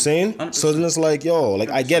 100%. You know what I'm saying? 100%. So then it's like, yo, like,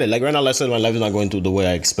 I get it. Like, right now, let's say my life is not going through the way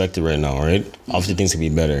I expect it right now, right? Obviously, things could be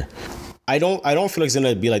better. I don't feel like it's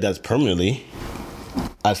gonna be like that permanently.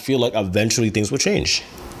 I feel like eventually things will change.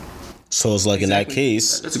 So it's like in that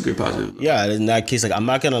case, that's a great positive. Yeah, in that case, like I'm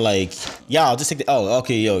not gonna like, yeah, I'll just take the L.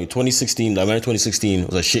 Okay, yo, 2016, I remember 2016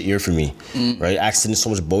 was a shit year for me, right? Accidents, so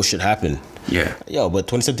much bullshit happened. Yeah. Yo, but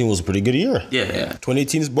 2017 was a pretty good year. Yeah.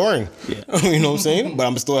 2018 is boring. Yeah. You know what I'm saying? But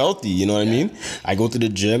I'm still healthy. You know what I mean? I go to the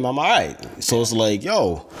gym. I'm alright. So it's like,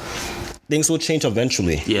 yo, things will change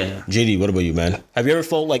eventually. Yeah. JD, what about you, man? Have you ever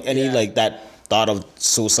felt like any like that thought of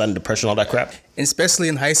suicide and depression, all that crap? And especially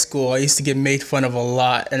in high school, I used to get made fun of a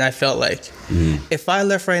lot, and I felt like if I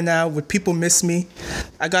left right now, would people miss me?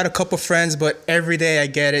 I got a couple friends, but every day I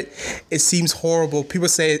get it. It seems horrible. People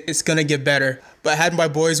say it's gonna get better, but I had my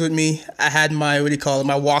boys with me. I had my my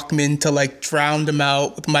Walkman to like drown them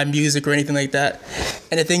out with my music or anything like that.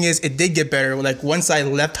 And the thing is, it did get better. Like once I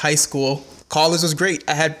left high school, college was great.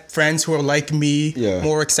 I had friends who were like me,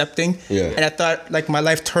 more accepting. Yeah. And I thought like my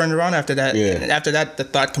life turned around after that. Yeah. And after that, the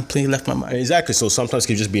thought completely left my mind. Exactly. So sometimes it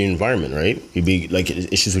could just be an environment, right? You'd be like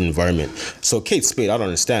issues with environment. So Kate Spade, I don't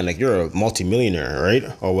understand. Like you're a multimillionaire, right?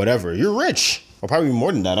 Or whatever. You're rich. Or probably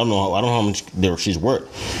more than that. I don't know how much she's worth.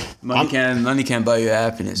 Money can't buy you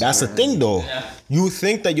happiness. That's the thing, though. Yeah. You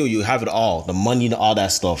think that you have it all, the money and all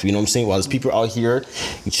that stuff. You know what I'm saying? While there's people out here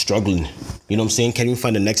struggling. You know what I'm saying? Can't even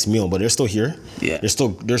find the next meal, but they're still here. Yeah.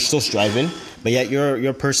 They're still striving. But yet you're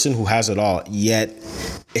a person who has it all. Yet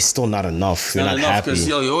it's still not enough. You're not happy. Because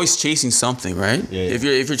you're always chasing something, right? Yeah. If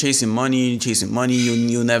you're chasing money,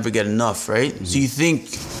 you'll never get enough, right? Mm-hmm. So you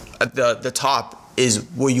think at the top is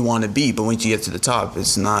where you want to be, but once you get to the top,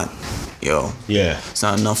 it's not, it's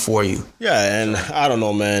not enough for you. Yeah, and I don't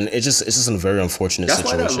know, man. It's just a very unfortunate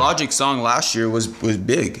situation. That's why that Logic song last year was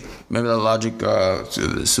big. Remember that Logic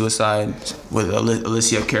Suicide with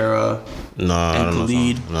Alicia Cara and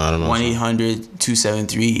Khalid? No, I don't know.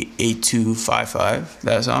 1-800-273-8255.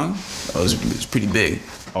 That song? It was pretty big.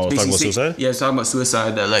 Oh, talking about suicide? Yeah, it's talking about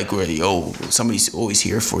suicide. That like where somebody's always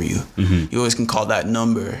here for you. Mm-hmm. You always can call that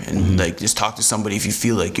number and like just talk to somebody if you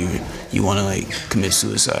feel like you want to like commit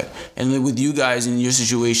suicide. And like, with you guys in your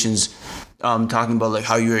situations, talking about like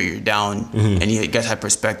how you're down and you guys have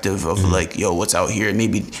perspective of like what's out here.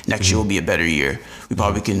 Maybe next year will be a better year. We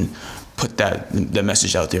probably can put that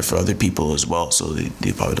message out there for other people as well, so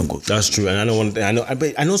they probably don't go through. That's true, and I know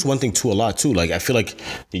it's one thing too. A lot too. Like I feel like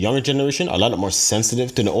the younger generation are a lot more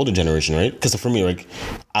sensitive to the older generation, right? Because for me, like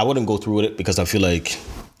I wouldn't go through with it because I feel like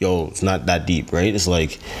it's not that deep, right? It's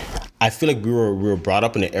like I feel like we were brought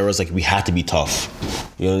up in the eras like we had to be tough.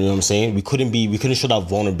 You know what I'm saying? We couldn't show that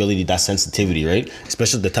vulnerability, that sensitivity, right?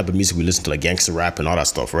 Especially the type of music we listen to, like gangster rap and all that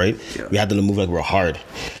stuff, right? Yeah. We had to move like we're hard.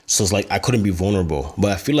 So it's like I couldn't be vulnerable.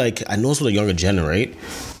 But I feel like I noticed with the younger gen, right?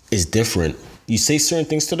 It's different. You say certain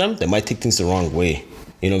things to them, they might take things the wrong way.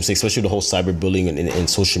 You know what I'm saying? Especially the whole cyberbullying and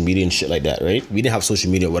social media and shit like that, right? We didn't have social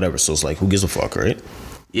media or whatever, so it's like, who gives a fuck, right?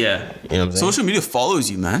 Yeah. You know what I'm saying? Social media follows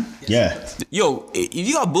you, man. Yeah. Yo, if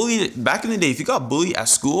you got bullied back in the day, if you got bullied at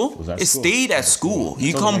school, stayed at school.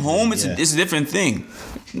 You come home, it's a different thing.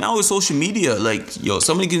 Now with social media, like,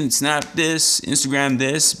 somebody can snap this, Instagram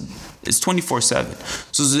this. It's 24/7.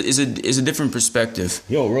 So it's a different perspective.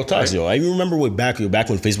 Real talk, right? I remember back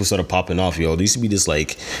when Facebook started popping off, there used to be this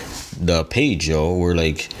like the page, where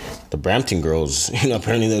like the Brampton girls,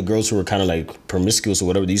 apparently the girls who were kind of like promiscuous or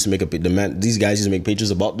whatever, they used to make these guys used to make pages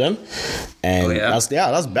about them, and that's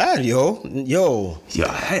bad, I didn't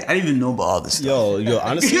even know about all this stuff.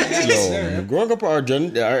 Honestly, growing up our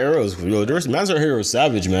eras, there's man's out here was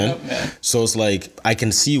savage, man. So it's like I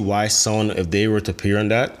can see why someone, if they were to appear on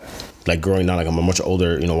that, like growing down, like I'm a much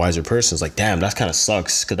older, wiser person, it's like, damn, that kind of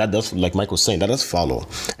sucks, because that does, like Mike was saying, that does follow,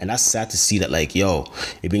 and that's sad to see that, like, you're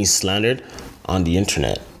being slandered on the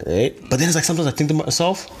internet, right? But then it's like sometimes I think to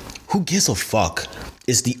myself, who gives a fuck?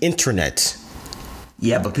 It's the internet.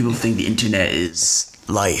 Yeah, but people think the internet is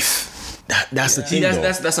life. That's the thing.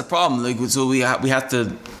 That's a problem. Like, so we have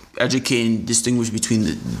to educate and distinguish between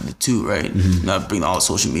the two, right? Mm-hmm. Not bring all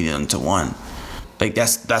social media into one. Like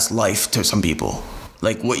that's life to some people.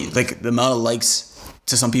 Like the amount of likes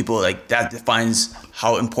to some people, like that defines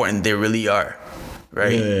how important they really are,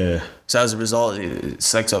 right? Yeah. So as a result, it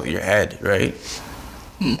sucks up your head, right?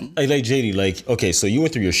 Mm-hmm. Like JD, like, okay, so you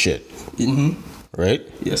went through your shit, right?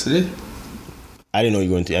 Yes, I did. I didn't know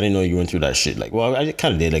you went through that shit. Like, well, I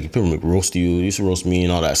kind of did. Like, people roast you, used to roast me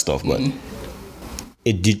and all that stuff, but.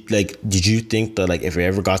 Did you think that, like, if it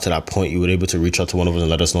ever got to that point, you would be able to reach out to one of us and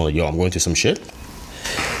let us know, like, I'm going through some shit?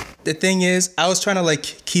 The thing is, I was trying to like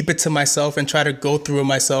keep it to myself and try to go through it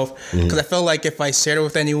myself, because I felt like if I shared it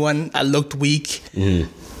with anyone, I looked weak.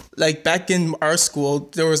 like back in our school,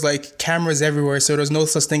 there was like cameras everywhere, so there was no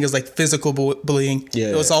such thing as like physical bullying. Yeah.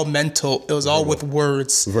 It was all mental. It was all with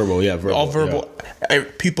words. Verbal, yeah, verbal. All verbal.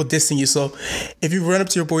 People dissing you. So if you run up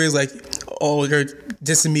to your boys like, "Oh, you're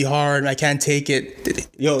dissing me hard, I can't take it,"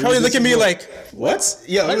 Yo, probably look at me like, what?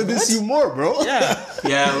 Yeah, I'm gonna diss you more, bro. yeah.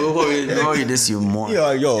 Yeah, we'll you this you more.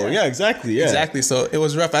 Yeah, exactly. Yeah, Exactly. So it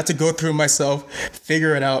was rough. I had to go through myself,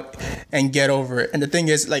 figure it out, and get over it. And the thing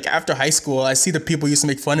is, like after high school, I see the people used to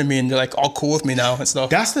make fun of me, and they're like all cool with me now and stuff.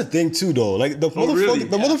 That's the thing too, though. Like the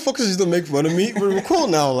motherfuckers used to make fun of me. We're cool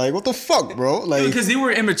now. Like what the fuck, bro? Like Because they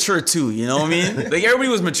were immature too, you know what I mean? Like everybody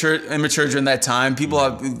was immature during that time. People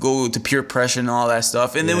have to go to peer pressure and all that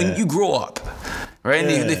stuff. And then when you grow up, right?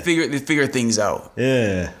 And they figure things out.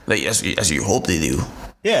 Yeah. Like as you hope they do.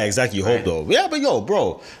 Yeah, exactly. You hope though. Yeah, but yo,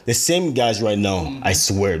 bro, the same guys right now, I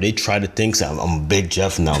swear, they try to think I'm Big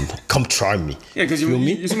Jeff now. Come try me. Yeah, because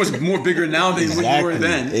you're so much more bigger now than what you were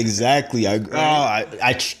then. Exactly. Anybody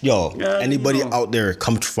out there,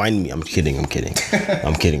 come find me. I'm kidding. I'm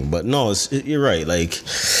kidding. But no, you're right. Like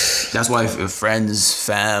that's why friends,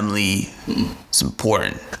 family, it's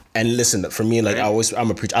important. And listen, for me, like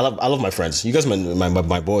I'm a preacher. I love my friends. You guys,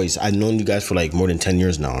 my boys. I've known you guys for like more than 10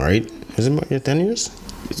 years now, right? Is it more 10 years?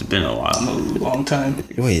 It's been a while. A long time.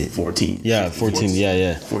 Wait, 14. Yeah, 14.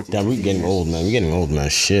 Yeah. 14, Damn, we're getting old, man.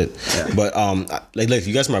 Shit. Yeah. But like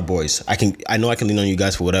you guys are my boys. I know I can lean on you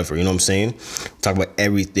guys for whatever. You know what I'm saying? Talk about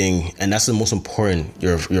everything, and that's the most important.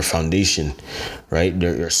 Your foundation, right?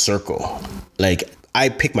 Your circle. Like I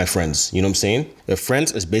pick my friends. You know what I'm saying? Your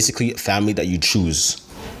friends is basically family that you choose.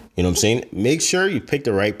 You know what I'm saying? Make sure you pick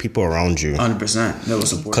the right people around you. 100%. That was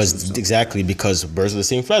support. Because birds of the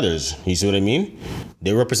same feathers. You see what I mean?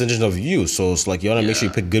 They're representation of you. So it's like you gotta make sure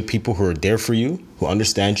you pick good people who are there for you, who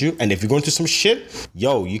understand you. And if you're going through some shit,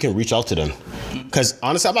 you can reach out to them. Because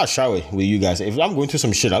honestly, I'm not shy with you guys. If I'm going through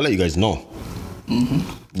some shit, I'll let you guys know.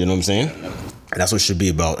 Mm-hmm. You know what I'm saying? And that's what it should be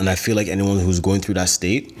about. And I feel like anyone who's going through that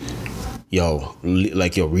state,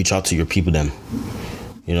 reach out to your people then.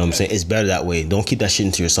 You know what I'm saying? It's better that way. Don't keep that shit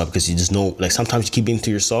into yourself because you just know, like, sometimes you keep it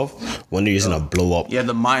into yourself, one day you're just gonna blow up. Yeah,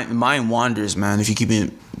 the mind wanders, man, if you keep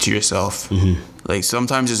it to yourself. Mm-hmm. Like,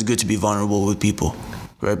 sometimes it's good to be vulnerable with people,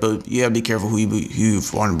 right? But you gotta be careful who you're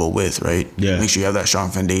vulnerable with, right? Yeah. Make sure you have that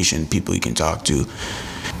strong foundation, people you can talk to.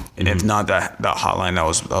 And if not, that hotline I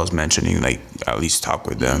was mentioning, like, at least talk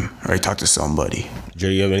with them, right? Talk to somebody.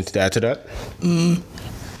 Jerry, you have anything to add to that?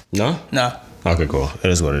 No? No. Okay, cool.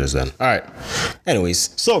 It is what it is then. All right.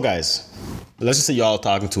 Anyways, so guys, let's just say y'all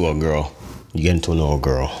talking to a girl. You getting to know a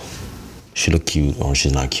girl. She look cute or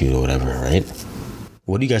she's not cute or whatever, right?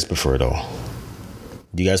 What do you guys prefer though?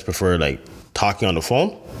 Do you guys prefer like talking on the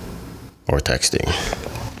phone or texting?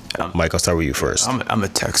 Mike, I'll start with you first. I'm a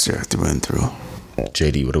texter through and through.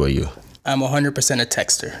 JD, what about you? I'm 100% a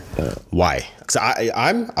texter. Why? Because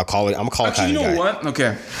I'm a caller. I'm a caller kind of guy. You know what?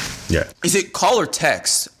 Okay. Yeah. Is it call or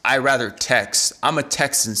text? I rather text. I'm a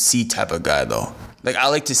text and see type of guy though. Like I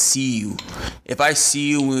like to see you. If I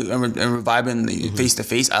see you and we're vibing face to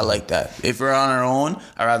face, I like that. If we're on our own,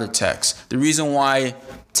 I rather text. The reason why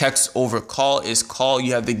text over call is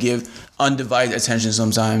you have to give undivided attention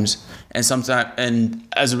sometimes. And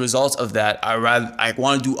as a result of that, I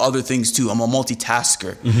want to do other things too. I'm a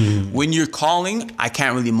multitasker. Mm-hmm. When you're calling, I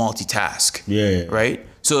can't really multitask. Yeah. Right?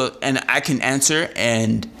 So, and I can answer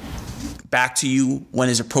and back to you when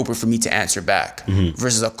it's appropriate for me to answer back. Mm-hmm.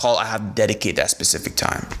 Versus a call, I have to dedicate that specific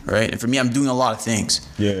time. Right? And for me, I'm doing a lot of things.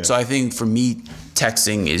 Yeah. So I think for me,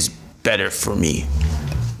 texting is better for me.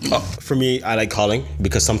 For me, I like calling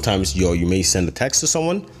because sometimes, you may send a text to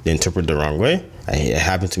someone, they interpret the wrong way. It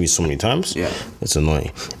happened to me so many times. Yeah, it's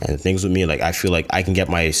annoying. And things with me, like I feel like I can get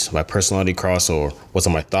my personality across or what's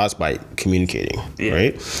on my thoughts by communicating. Yeah.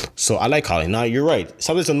 Right. So I like calling. Now you're right.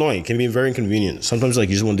 Sometimes it's annoying. It can be very inconvenient. Sometimes like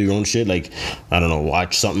you just want to do your own shit. Like I don't know,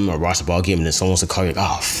 watch something or watch a ball game, and then someone wants to call you.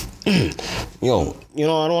 Like, I don't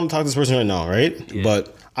want to talk to this person right now. Right. Yeah.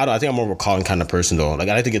 But I think I'm more of a calling kind of person though. Like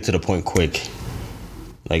I like to get to the point quick.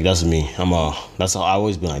 Like that's me. That's how I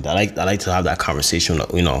always been like that. I like to have that conversation,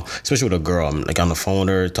 especially with a girl. I'm like on the phone with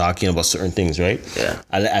her talking about certain things, right? Yeah.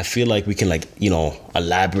 I feel like we can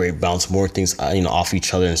elaborate, bounce more things, off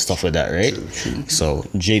each other and stuff like that, right? True. So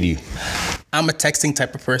JD, I'm a texting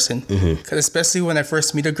type of person because especially when I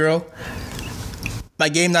first meet a girl, my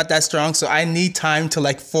game not that strong, so I need time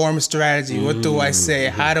to form a strategy. What do I say?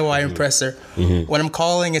 How do I impress her? When I'm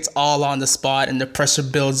calling, it's all on the spot and the pressure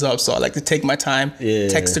builds up. So I like to take my time,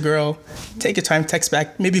 text the girl, take your time, text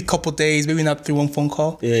back, maybe a couple days, maybe not through one phone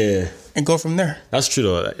call. Yeah. and go from there. That's true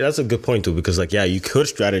though. That's a good point too, because like, yeah, you could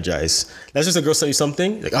strategize. That's just a girl send you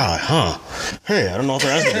something like, hey, I don't know if I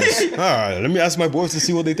answer this. Let me ask my boys to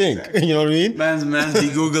see what they think. You know what I mean? Man's be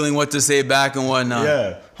googling what to say back and whatnot.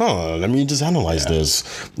 Yeah. Let me just analyze this.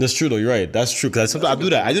 That's true though. You're right. That's true. Because sometimes I do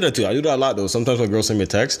that. I do that too. I do that a lot though. Sometimes when girls send me a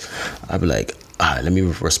text, I'll be like, let me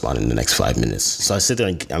respond in the next 5 minutes. So I sit there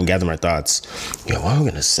and I'm gathering my thoughts. What am I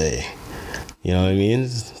gonna say? You know what I mean?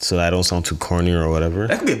 So that I don't sound too corny or whatever.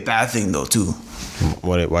 That could be a bad thing though too.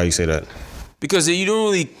 Why do you say that? Because it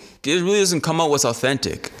really doesn't come out what's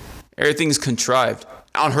authentic. Everything's contrived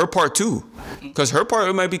on her part too. Because her part,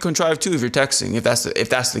 it might be contrived too if you're texting. If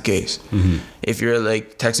that's the case. Mm-hmm. If you're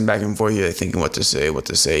like texting back and forth, you're thinking what to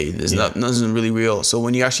say. There's nothing really real. So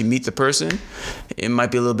when you actually meet the person, it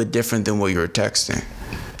might be a little bit different than what you were texting.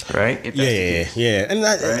 Right? Yeah.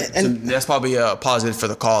 And that's probably a positive for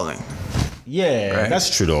the calling. Yeah, right?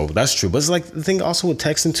 That's true though. That's true. But it's like the thing also with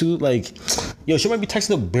texting too, like, she might be texting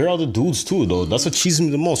the bare other dudes too though. That's what cheeses me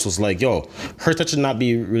the most. So it's like, her touch should not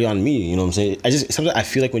be really on me. You know what I'm saying? Sometimes I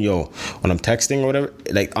feel like when I'm texting or whatever,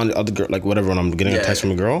 like on the other girl, like whatever, when I'm getting a text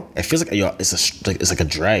from a girl, it feels like it's like a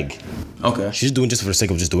drag. Okay. She's doing just for the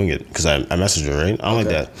sake of just doing it because I messaged her, right? I don't like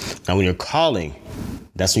that. Now when you're calling,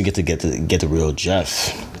 that's when you get the real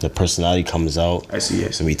Jeff. The personality comes out. I see.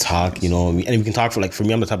 And we talk, and we can talk for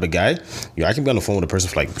me, I'm the type of guy, I can be on the phone with a person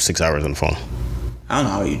for like 6 hours on the phone. I don't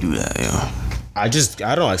know how you do that, I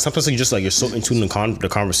don't know. Like sometimes you're so in tune in the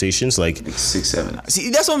conversations, like 6, 7 hours. See,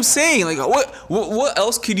 that's what I'm saying. Like, what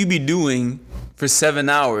else could you be doing for 7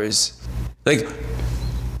 hours? Like, you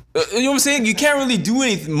know what I'm saying? You can't really do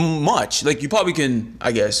anything much. Like, you probably can,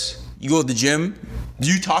 I guess. You go to the gym.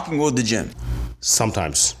 Do you talk and go to the gym?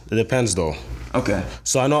 Sometimes. It depends though. Okay.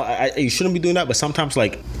 So I know you shouldn't be doing that, but sometimes,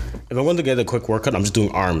 like, if I want to get a quick workout, I'm just doing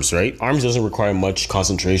arms, right? Arms doesn't require much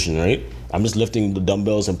concentration, right? I'm just lifting the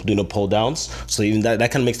dumbbells and doing the pull downs. So even that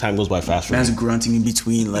kind of makes time goes by faster. Man's grunting in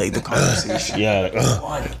between, like, the conversation. Like,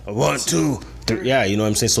 1, 2, 3. Yeah, you know what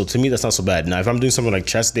I'm saying? So to me, that's not so bad. Now, if I'm doing something like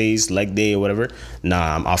chest days, leg day, or whatever,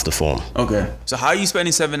 I'm off the phone. Okay. So how are you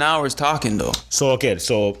spending 7 hours talking, though? So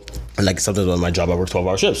like sometimes on my job, I work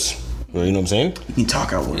 12-hour shifts. You know what I'm saying? You can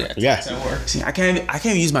talk at work. Yeah. At work. See, I can't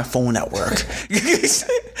even use my phone at work.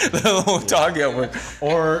 Let alone talk at work.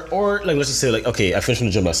 Or like, let's just say, like, okay, I finished from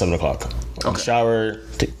the gym by 7 o'clock. Okay. Shower,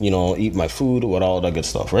 eat my food, all that good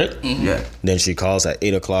stuff, right? Mm-hmm. Yeah. Then she calls at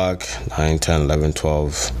 8 o'clock, 9, 10, 11,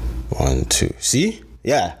 12, 1, 2. See?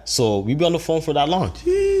 Yeah. So we be on the phone for that long.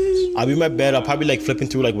 Jeez. I'll be in my bed. I'll probably like flipping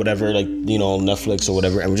through like whatever, like, Netflix or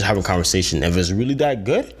whatever, and we're just having a conversation. If it's really that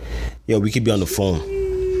good, we could be on the phone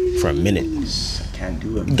for a minute. I can't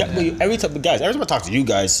do it. Every time I talk to you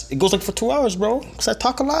guys, it goes like for 2 hours, bro. Because I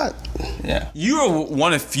talk a lot. Yeah. You are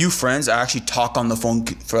one of few friends I actually talk on the phone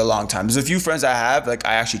for a long time. There's a few friends I have, like,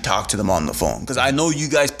 I actually talk to them on the phone. Because I know you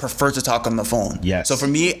guys prefer to talk on the phone. Yes. So for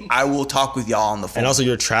me, I will talk with y'all on the phone. And also,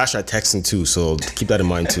 you're trash at texting too, so keep that in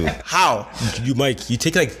mind too. How? Mike, you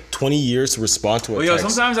take like 20 years to respond to a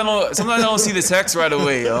text. Sometimes I don't see the text right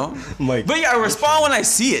away, Mike. But I respond when I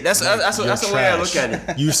see it. That's the way I look at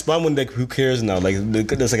it. You respond when, like, who cares now? Like,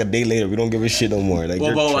 that's like a day later. We don't give a shit no more. Like,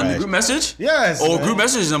 you're trash. On the group message? Yes. Group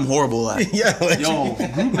messages I'm horrible at. Yeah.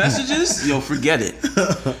 Group messages? Forget it.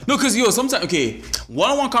 No, because, sometimes, okay,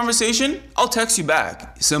 one-on-one conversation, I'll text you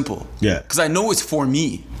back. Simple. Yeah. Because I know it's for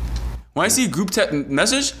me. When I see a group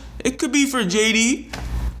message, it could be for JD.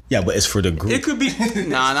 Yeah, but it's for the group. It could be.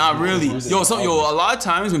 Nah, not really. A lot of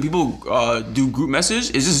times when people do group message,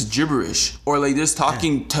 it's just gibberish. Or like just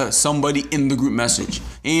talking to somebody in the group message.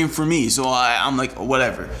 It ain't for me. So I'm like,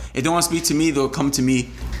 whatever. If they want to speak to me, they'll come to me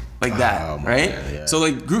like that. Right? God, yeah. So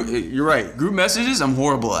like, you're right. Group messages, I'm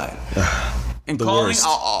horrible at. And calling,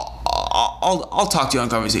 I'll talk to you on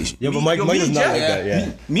conversation. Yeah, but Mike is not like that.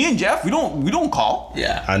 Yeah. Me and Jeff, we don't call.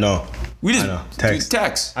 Yeah. I know. We just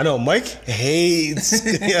text. I know. Mike hates.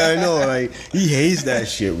 Yeah, I know. Like, he hates that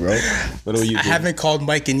shit, bro. What do you do? I haven't called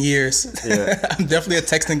Mike in years. Yeah. I'm definitely a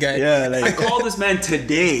texting guy. Yeah, like, I called this man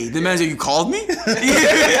today. The man said, "You called me?" What do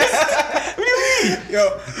you mean?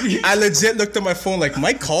 Yo, I legit looked at my phone like,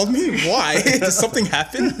 Mike called me? Why? Did something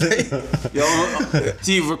happen?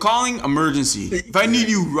 See, if we're calling emergency. If I need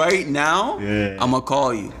you right now, I'm gonna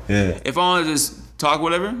call you. Yeah. If I want to just talk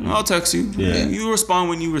whatever, I'll text you. Yeah. You respond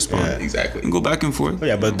when you respond. Yeah. Exactly. And go back and forth.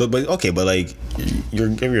 Yeah, but okay, but like,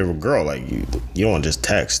 if you're a girl, like, you don't want to just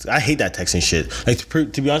text. I hate that texting shit. Like,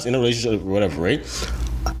 to be honest, in a relationship or whatever, right?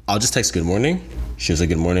 I'll just text good morning. She'll say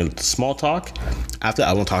good morning, small talk. After, I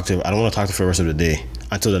don't want to talk to her for the rest of the day.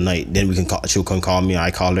 until the night. Then she'll come call me.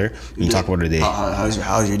 I call her. We talk about her day.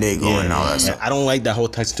 How's your day going and all that stuff. I don't like that whole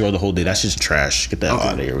text throughout the whole day. That's just trash. Get that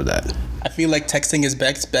out of here with that. I feel like texting is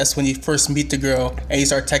best when you first meet the girl and you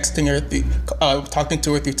start texting her, talking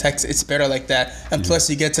to her through text. It's better like that. And plus,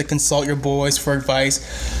 you get to consult your boys for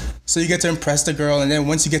advice. So you get to impress the girl, and then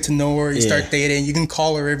once you get to know her, you start dating. You can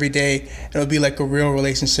call her every day, and it'll be like a real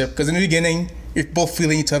relationship. Because in the beginning, you're both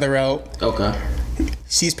feeling each other out. Okay.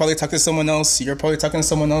 She's probably talking to someone else. You're probably talking to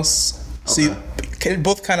someone else. So you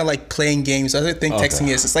both kind of like playing games. That's what I think texting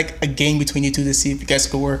is. It's like a game between you two to see if you guys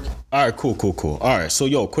could work. All right, cool. All right,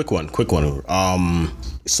 so quick one.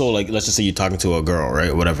 So like, let's just say you're talking to a girl,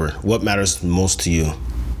 right? Whatever. What matters most to you?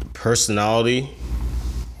 Personality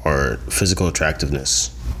or physical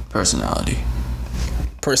attractiveness? Personality.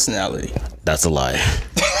 That's a lie.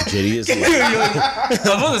 JD is lying. I was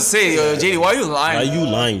about to say, JD, why are you lying? Why are you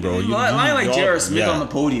lying, bro? You lying like J.R. Smith on the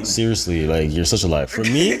podium. Seriously, like, you're such a liar. For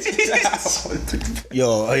me, for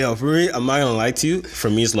me, I'm not gonna lie to you. For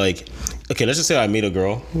me, it's like, okay, let's just say I meet a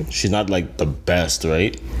girl. She's not like the best,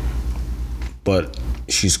 right? But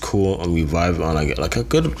she's cool and we vibe on like a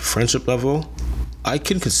good friendship level. I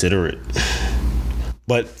can consider it.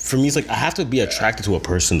 But for me, it's like I have to be attracted to a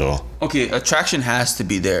person, though. Okay, attraction has to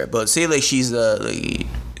be there. But say like she's like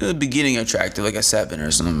in the beginning attractive, like a 7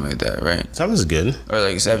 or something like that, right? 7 is good. Or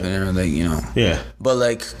like 7 or like, you know. Yeah. But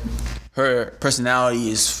like her personality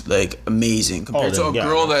is like amazing compared to a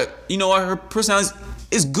girl that, you know what, her personality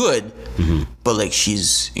is good, but like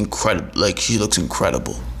she's incredible. Like she looks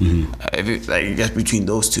incredible. I guess between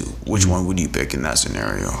those two, which one would you pick in that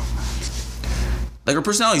scenario? Like her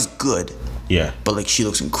personality is good. Yeah. But like she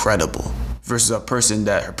looks incredible versus a person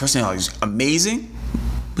that her personality is amazing,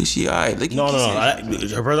 but she like no.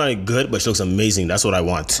 Her personality is good, but she looks amazing. That's what I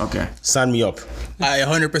want. Okay. Sign me up. I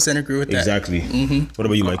 100% agree with that. Exactly. What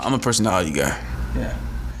about you, Mike? I'm a personality guy. Yeah.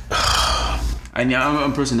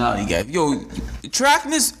 I'm a personality guy. Yo,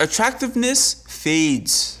 attractiveness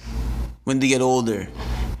fades when they get older,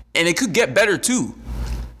 and it could get better too.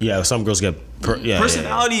 Yeah, some girls get.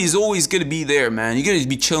 Personality is always gonna be there, man. You're gonna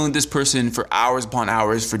be chilling with this person for hours upon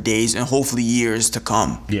hours, for days, and hopefully years to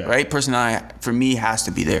come. Yeah. Right? Personality for me has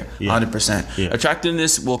to be there, 100%. Yeah.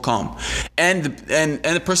 Attractiveness will come, and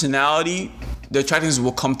the personality, the attractiveness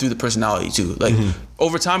will come through the personality too. Like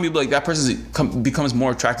over time, you'll be like that person becomes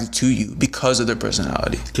more attractive to you because of their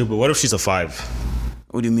personality. Okay, but what if she's a 5?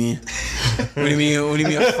 What do you mean? What do you mean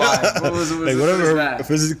a 5? What was like whatever.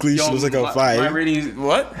 Physically, she looks like a 5. My rating is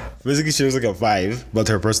what? Physically, she looks like a 5, but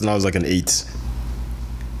her personality is like an 8.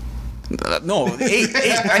 No, 8.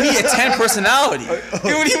 I need a 10 personality. What do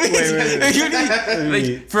you mean?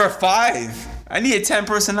 Wait. Like for a 5, I need a 10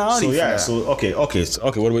 personality. So yeah, for that.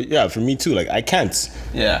 okay. What about for me too? Like I can't.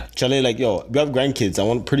 Yeah. Charlie, like yo, we have grandkids. I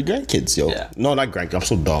want pretty grandkids, yo. Yeah. No, not grandkids. I'm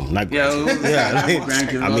so dumb. Not grandkids.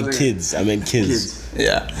 Grandkids. I meant kids.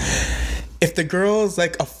 Yeah. If the girl is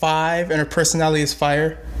like a 5 and her personality is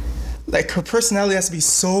fire, like her personality has to be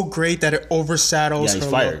so great that it overshadows her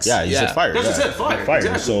fired. looks. Yeah, you said fired. That's what I said, fired. Fired.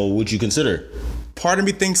 Exactly. So would you consider? Part of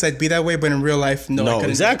me thinks I'd be that way, but in real life, no. I couldn't.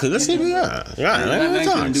 Exactly. Let's see. Yeah. I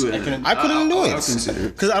couldn't do it. I couldn't do I'll consider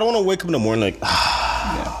it. Because I don't want to wake up in the morning like,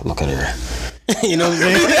 look at her. You know what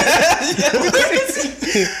I'm saying?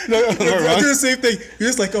 I do the same thing. You're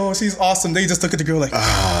just like, oh, she's awesome. Then you just look at the girl like,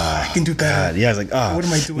 I can do better. God. Yeah, it's like, what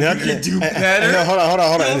am I doing? You can do better. No, hold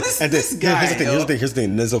on. Yo, this guy, Here's the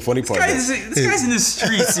thing. There's a funny part. This guy's in the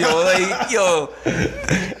streets, yo. Like, yo.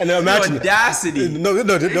 And then imagine audacity. No.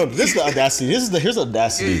 This is the audacity. Here's the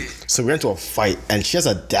audacity. So we're into a fight, and she has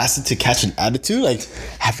audacity to catch an attitude. Like,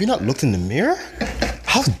 have you not looked in the mirror?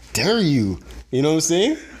 How dare you? You know what I'm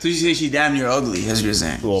saying? So you say she damn near ugly? That's what you're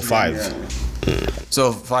saying. Well, 5.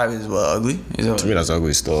 So 5 is what, ugly? To me, that's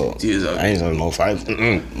ugly still. She is ugly. I ain't saying no 5.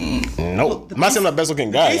 Nope. I'm not saying I'm the best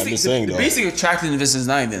looking guy. I'm just saying the though. basic attractiveness is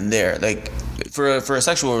not even there. Like for a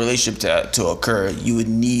sexual relationship to occur, you would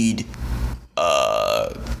need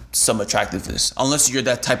some attractiveness. Unless you're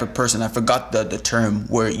that type of person. I forgot the term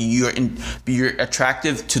where you're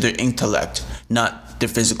attractive to their intellect, not their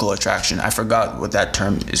physical attraction. I forgot what that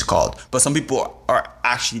term is called. But some people are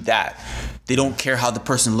actually that. They don't care how the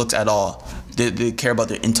person looks at all. They care about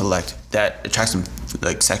their intellect that attracts them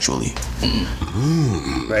like sexually.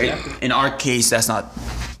 Right? In our case, that's not.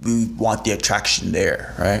 We want the attraction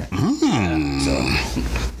there, right? So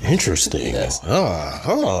interesting. But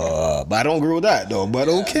I don't agree with that though. But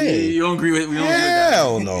okay. You don't agree with? We don't agree with that.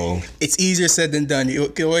 Hell no. It's easier said than done. You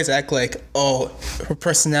can always act like, oh, her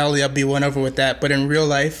personality, I'll be one over with that. But in real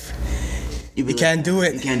life, You can't do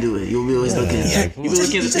it. You can't do it. You'll be always looking. Yeah, You'll be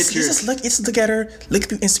looking at the picture. You just look at her, look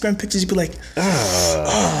through Instagram pictures. You be like,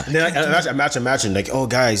 imagine, like, oh,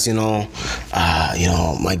 guys,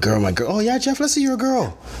 my girl. Oh yeah, Jeff, let's see your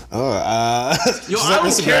girl. Yo, I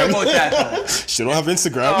don't care about that. Though. She don't have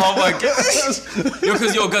Instagram. Oh my god.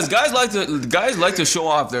 Because guys like to show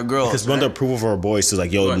off their girls. Because we want the approval of our boys to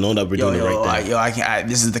like, know that we're doing the right thing. I can't.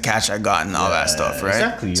 This is the catch I got and all that stuff, right?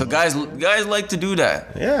 Exactly. So guys like to do that.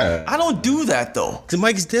 Yeah. I don't do that though. Cause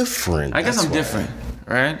Mike's different. I guess I'm different,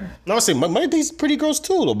 right? No, I was saying Mike dates pretty girls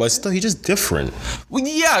too, though, but still, he's just different. Well,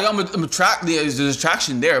 yeah, I'm attracted. There's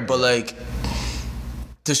attraction there, but like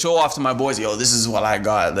to show off to my boys, this is what I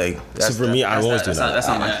got. Like, so for me, I always do that. That's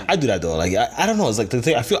not my thing. I do that though. Like, I don't know. It's like the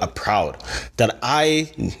thing. I feel proud that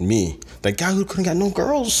that guy who couldn't get no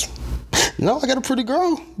girls. No, I got a pretty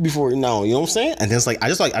girl before now. You know what I'm saying? And then it's like I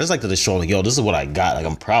just like to show like, this is what I got. Like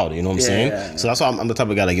I'm proud. You know what I'm saying? Yeah. So that's why I'm the type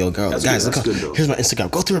of guy like, girl, guys, look, here's my Instagram.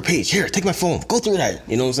 Go through her page. Here, take my phone. Go through that.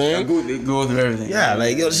 You know what I'm saying? Go through everything. Yeah,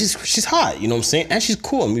 like she's hot. You know what I'm saying? And she's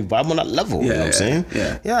cool. And we vibe on that level. You know what I'm saying?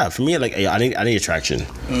 Yeah. For me, like, I need attraction.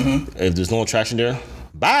 Mm-hmm. If there's no attraction there,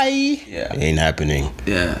 bye. Yeah, it ain't happening.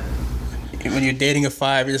 Yeah. When you're dating a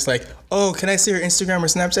 5, you're just like, oh, can I see her Instagram or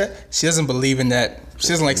Snapchat? She doesn't believe in that. She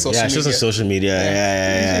doesn't like social media. Yeah, she doesn't social media.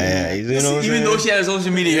 Yeah. You know what Even though she has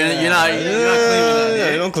social media, you're not claiming that.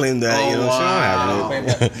 Yeah, you don't claim that. Oh, She don't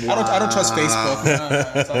have it. I don't trust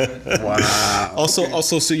Facebook. No, wow. Also,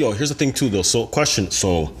 so here's the thing too, though. So, question.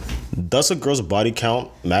 So, does a girl's body count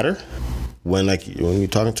matter when you're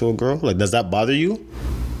talking to a girl? Like, does that bother you?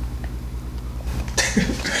 You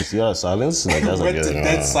see that silence? Like, that's like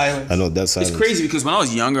dead silence. I know, dead silence. It's crazy because when I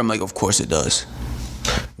was younger, I'm like, of course it does.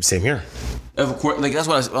 Same here. Of course, like that's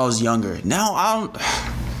what I was younger. Now I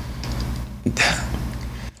don't.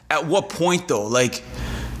 At what point though? Like,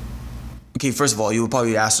 okay, first of all, you would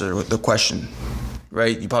probably ask her the question,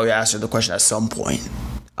 right? You probably ask her the question at some point.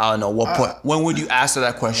 I don't know what point. When would you ask her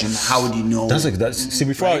that question? How would you know? That's like that. See,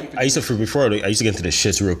 before I used to get into the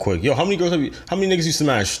shits real quick. Yo, how many niggas you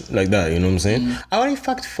smash like that? You know what I'm saying? I only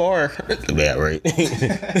fucked 4. Yeah, right. The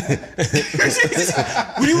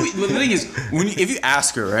thing is, if you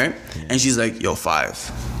ask her, right, and she's like, "Yo,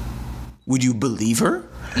 5," would you believe her?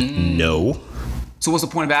 No. So what's the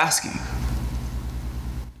point of asking?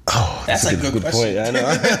 Oh, that's a good question. Point. I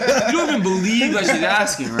know. You don't even believe that she's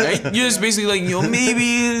asking, right? You're just basically like,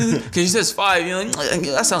 maybe, because she says 5, you're like,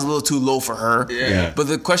 that sounds a little too low for her. Yeah. But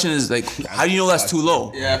the question is like, how do you know that's too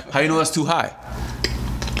low? Yeah. How do you know that's too high?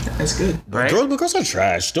 That's good. Right? Girls are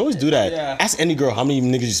trash. They always do that. Yeah. Ask any girl how many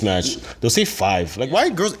niggas you smash. They'll say 5. Like,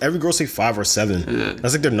 why every girl say 5 or 7? Yeah.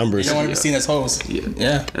 That's like their numbers. You don't want to be seen as hoes.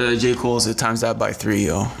 Yeah. J. Cole said times that by 3,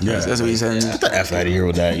 yo. Yeah. That's what he said. Get the F out of here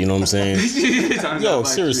with that. You know what I'm saying? Yo,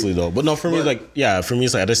 seriously though. But no, for me, it's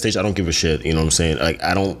like at this stage, I don't give a shit. You know what I'm saying? Like,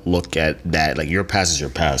 I don't look at that. Like, your past is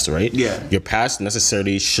your past, right? Yeah. Your past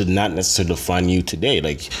should not necessarily define you today.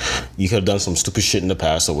 Like, you could have done some stupid shit in the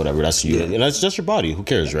past or whatever. That's you. And that's just your body. Who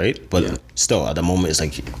cares, right? But still, at the moment, it's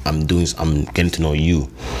like I'm getting to know you,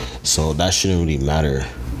 so that shouldn't really matter.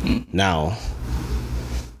 Now,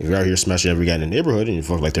 if you're out here smashing every guy in the neighborhood and you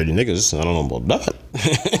fuck like 30 niggas, I don't know about that.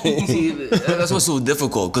 See, that's what's so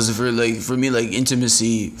difficult because for me,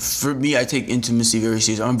 intimacy. For me, I take intimacy very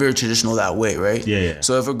seriously. I'm very traditional that way, right? Yeah.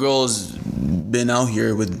 So if a girl's been out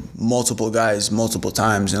here with multiple guys multiple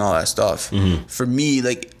times and all that stuff, for me,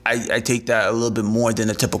 like I take that a little bit more than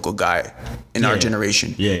a typical guy in our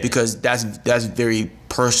generation. Yeah. Because that's very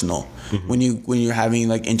personal. When you're having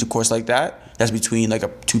like intercourse like that, that's between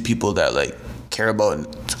like two people that like care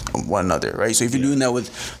about one another, right? So if you're doing that with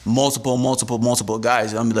multiple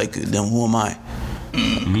guys, I'm like, then who am I?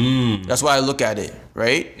 That's why I look at it,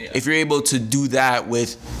 right? Yeah. If you're able to do that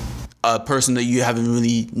with a person that you haven't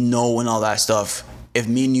really know and all that stuff, if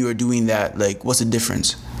me and you are doing that, like, what's the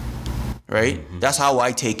difference, right? That's how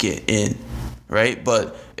I take it in, right?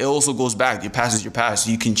 But it also goes back. Your past is your past.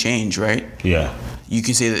 You can change, right? Yeah. You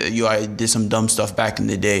can say that I did some dumb stuff back in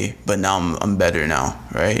the day, but now I'm better now,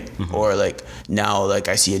 right? Or like now, like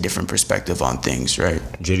I see a different perspective on things, right?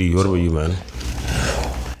 JD, what about you, man?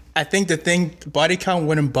 I think body count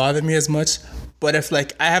wouldn't bother me as much. But if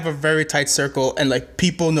like I have a very tight circle and like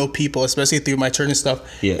people know people, especially through my church and stuff.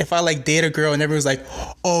 Yeah. If I like date a girl and everyone's like,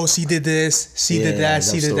 oh, she did this, she did that,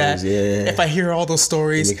 she did that. Yeah. If I hear all those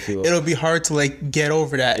stories, it'll be hard to like get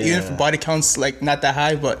over that. Yeah. Even if body count's like not that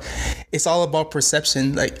high, but it's all about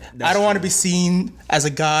perception. Like I don't want to be seen as a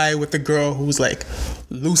guy with a girl who's like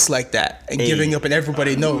loose like that and giving up, and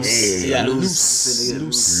everybody knows.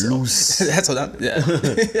 Loose. That's what I'm.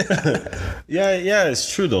 Yeah,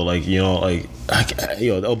 it's true though. Like, you know, like,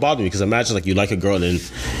 it'll bother me because imagine like you like a girl and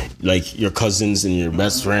like your cousins and your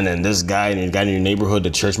best friend and this guy and your guy in your neighborhood,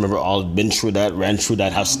 the church member, all been through that, ran through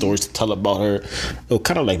that, have stories to tell about her. It'll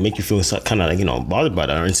kind of like make you feel kind of like, you know, bothered by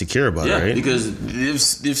that or insecure about it, right?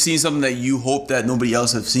 Because they've seen something that you hope that nobody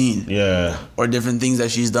else have seen. Yeah. Or different things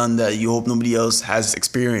that she's done that you hope nobody else has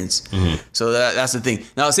experienced. So that's the thing.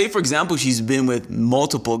 Now, say for example, she's been with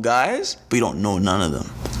multiple guys, but you don't know none of them.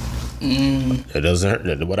 It doesn't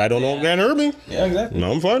hurt. What I don't know can't hurt me. Yeah, exactly.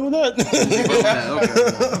 No, I'm fine with that.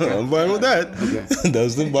 Okay. I'm fine with that. Okay.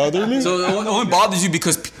 Doesn't bother me. So it only bothers you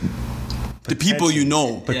because the people you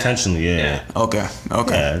know. Potentially, yeah. Okay.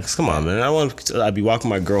 Yeah, 'cause come on, man. I'd be walking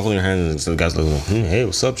my girl holding her hand, and some guys like, hey,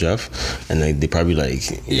 what's up, Jeff? And they probably like,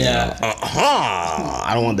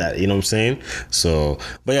 I don't want that. You know what I'm saying? So,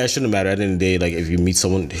 but yeah, it shouldn't matter. At the end of the day, like if you meet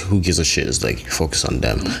someone who gives a shit, it's like focus on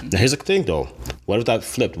them. Now, here's the thing, though. What if that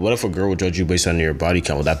flipped? What if a girl would judge you based on your body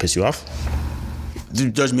count? Would that piss you off? You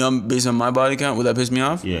judge me based on my body count? Would that piss me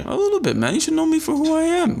off? Yeah. A little bit, man. You should know me for who I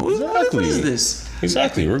am. What is this?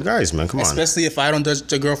 Exactly. We're guys, man. Come on. Especially if I don't judge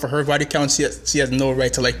the girl for her body count, she has no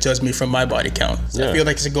right to like judge me from my body count. So I feel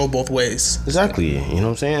like it should go both ways. Exactly. You know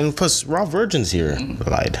what I'm saying? And plus, raw virgins here. I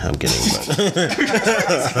lied. I'm kidding.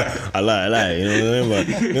 But I lied. You know what I'm saying? But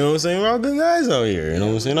you know what I'm saying? We're all good guys out here. You know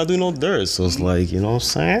what I'm saying? I do no dirt. So it's like, you know what I'm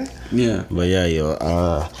saying? Yeah. But yeah, yo.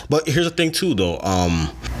 But here's the thing too, though.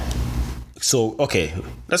 So okay,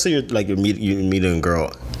 let's say you're meeting a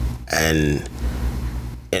girl, and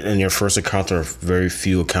in your first encounter of very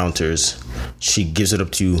few encounters, she gives it up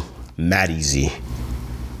to you mad easy.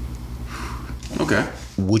 Okay.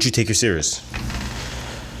 Would you take her serious?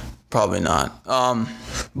 Probably not. But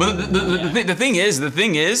the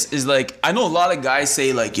thing is like, I know a lot of guys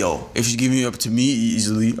say like, yo, if she's giving up to me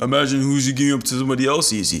easily, imagine who's she giving up to somebody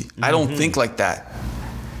else easy. I don't think like that.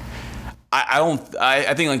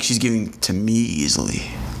 I think like she's giving to me easily.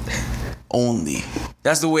 Only.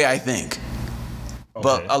 That's the way I think. Okay.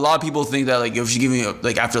 But a lot of people think that like if she's giving up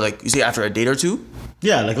like after like you say after a date or two?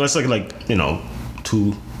 Yeah, like let's like you know,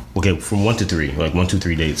 from 1 to 3, like 1, 2,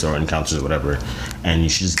 3 dates or encounters or whatever, and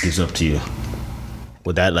she just gives up to you.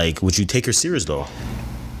 Would you take her serious though?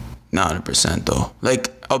 Not 100% though.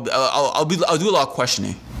 Like I'll do a lot of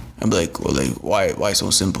questioning. I'm like, well, like why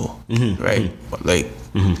so simple, right? Like.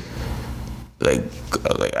 Like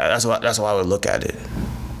that's how I would look at it.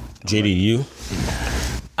 JD, you?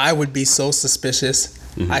 I would be so suspicious.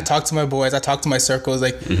 I talk to my boys. I talk to my circles.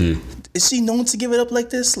 Like, is she known to give it up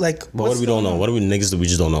like this? Like, but what do we don't know? What are we niggas that we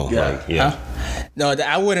just don't know? Yeah. No,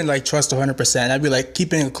 I wouldn't like trust her 100%. I'd be like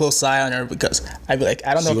keeping a close eye on her because I'd be like,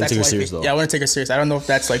 I don't know if that's wifey. Serious, I want to take her serious. I don't know if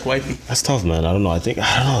that's like wifey. That's tough, man. I don't know. I think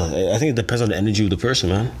it depends on the energy of the person,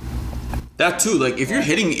 man. That too, like if you're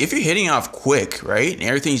hitting off quick, right? And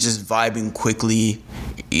everything's just vibing quickly,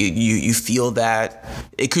 you feel that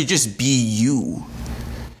it could just be you.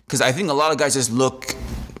 Because I think a lot of guys just look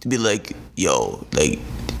to be like, yo, like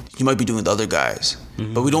you might be doing with other guys,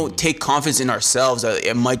 but we don't take confidence in ourselves that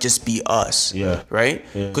it might just be us. Yeah. Right?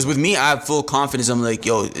 Because with me, I have full confidence. I'm like,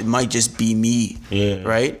 yo, it might just be me. Yeah.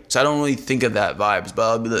 Right? So I don't really think of that vibes, but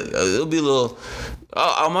I'll be like, it'll be a little.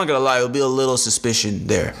 I'm not gonna lie, it'll be a little suspicion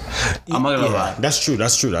there. I'm not gonna lie. That's true.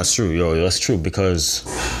 Yo, that's true because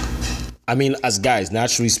I mean, as guys,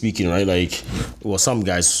 naturally speaking, right? Like, well, some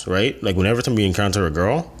guys, right? Like, whenever we encounter a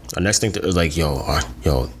girl, the next thing is like, yo,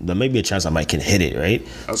 there may be a chance I can hit it, right?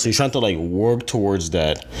 Okay. So you're trying to like work towards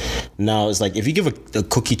that. Now it's like if you give a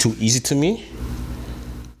cookie too easy to me,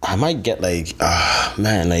 I might get like,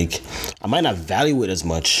 man, like I might not value it as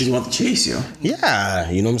much. You want to chase you? Yeah,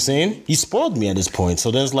 you know what I'm saying? You spoiled me at this point. So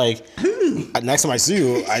there's like, next time I see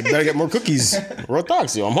you, I better get more cookies. Real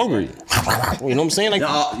talks, yo, I'm hungry. You know what I'm saying? Like,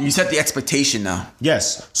 you set the expectation now.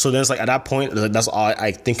 Yes. So then it's like at that point, that's all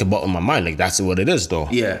I think about in my mind. Like that's what it is, though.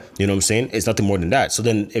 Yeah. You know what I'm saying? It's nothing more than that. So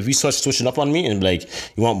then if you start switching up on me and be like,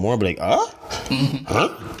 you want more? I'll be like, huh?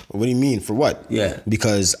 What do you mean? For what? Yeah.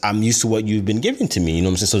 Because I'm used to what you've been giving to me. You know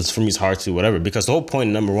what I'm saying? So for me, it's hard to whatever. Because the whole point,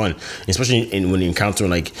 number one, especially when you encounter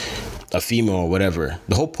like a female or whatever,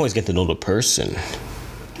 the whole point is getting to know the person.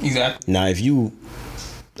 Exactly. Now, if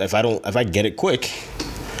I get it quick,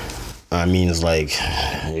 I mean, it's like,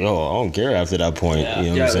 yo, I don't care after that point. Yeah. You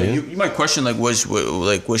know what I'm saying? You might question like,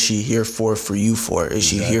 what's she here for you for? Is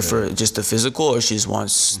she here for just the physical, or she just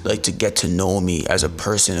wants like to get to know me as a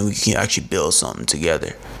person and we can actually build something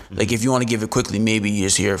together? Like, if you want to give it quickly, maybe you're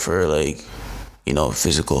just here for like,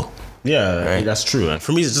 physical. Yeah, right? That's true.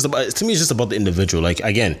 For me, it's just about the individual. Like,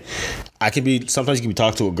 again, sometimes you can be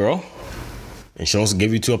talking to a girl, and she wants to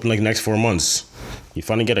give you two up in like the next 4 months. You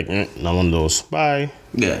finally get not one of those. Bye.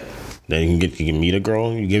 Yeah. Then you can meet a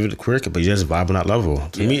girl, you give it a quick, but you just vibe on that level.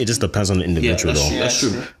 To me, it just depends on the individual, though. That's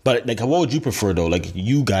true. But like, what would you prefer though? Like,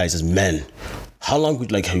 you guys as men, how long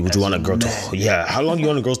would you want a girl to? Yeah, how long do you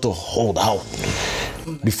want a girl to hold out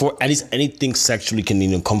before at least anything sexually can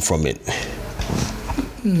even come from it?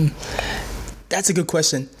 That's a good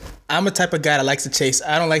question. I'm a type of guy that likes to chase.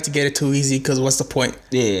 I don't like to get it too easy because what's the point?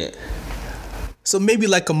 Yeah. So maybe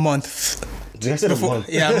like a month. That's a month.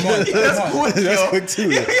 Yeah, a month. That's quick too.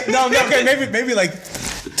 No, okay, maybe like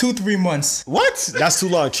 2-3 months. What? That's too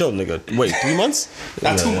long. Chill, nigga. Wait, 3 months?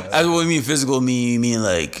 Not 2 months. As what you mean physical, you mean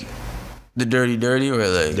like the dirty or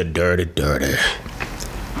like The dirty.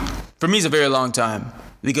 For me, it's a very long time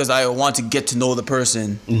because I want to get to know the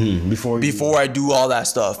person before I do all that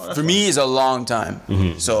stuff. For me, it's a long time.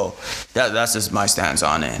 So that's just my stance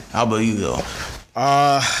on it. How about you though?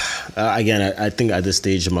 Again, I think at this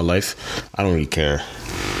stage of my life, I don't really care.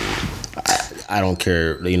 I don't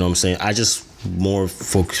care. You know what I'm saying? I just more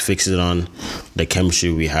fix it on the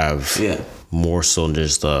chemistry we have. Yeah. More so than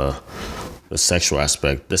just the sexual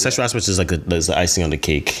aspect. The sexual aspect is like the icing on the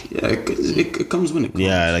cake. Yeah, it comes when it comes.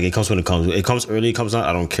 Yeah, like it comes when it comes. It comes early, it comes not.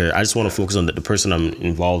 I don't care. I just want to focus on the person I'm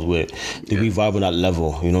involved with. Do we vibe on that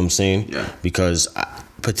level? You know what I'm saying? Yeah. Because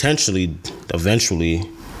potentially, eventually,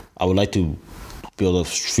 I would like to build a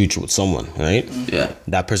future with someone, right? Yeah.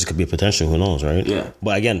 That person could be a potential. Who knows, right? Yeah.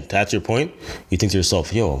 But again, to answer your point, you think to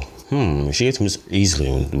yourself, yo, if she gets me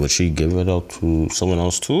easily, would she give it out to someone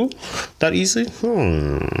else too? That easily?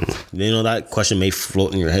 You know, that question may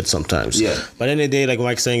float in your head sometimes. Yeah. But at the end of the day, like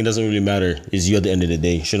Mike's saying, it doesn't really matter. It's you at the end of the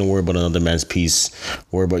day. You shouldn't worry about another man's peace.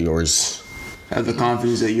 Worry about yours. Have the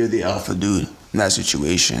confidence that you're the alpha dude in that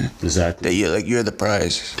situation. Exactly. That you're the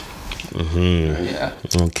prize. Yeah.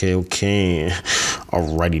 Okay.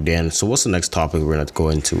 Alrighty then. So what's the next topic we're gonna go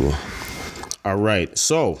into? All right.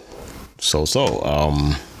 So,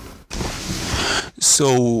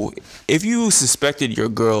 if you suspected your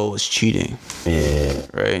girl was cheating,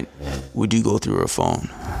 right? Would you go through her phone?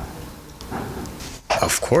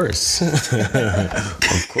 Of course.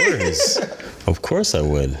 Of course I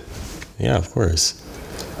would. Yeah, of course.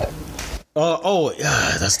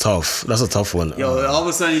 Yeah, that's tough. That's a tough one. Yo, all of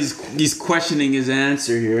a sudden he's questioning his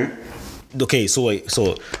answer here. Okay, so is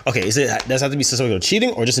it does it have to be specific to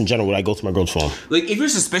cheating or just in general would I go to my girl's phone? Like if you're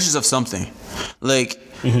suspicious of something, like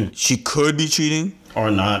she could be cheating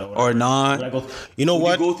Or not. or not. You know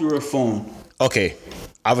what? You go through her phone. Okay.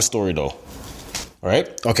 I have a story though.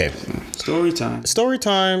 Alright? Okay. Story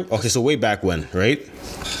time. Okay, so way back when, right?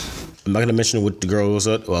 I'm not gonna mention what the girl was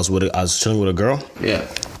at. I was chilling with a girl. Yeah.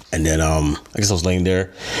 And then I guess I was laying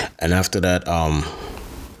there, and after that I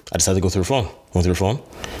decided to go through her phone. Went through her phone,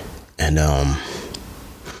 and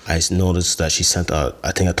I noticed that she sent a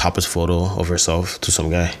topless photo of herself to some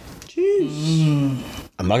guy. Jeez.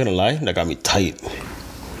 I'm not gonna lie, that got me tight.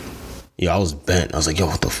 Yeah, I was bent. I was like,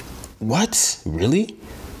 yo, what? Really?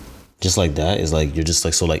 Just like that is like you're just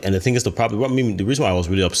like so like, and the thing is the reason why I was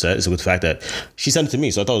really upset is with the fact that she sent it to me,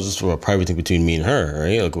 so I thought it was just for a private thing between me and her,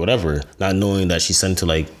 right? Like whatever, not knowing that she sent to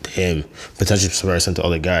like him, potentially sent to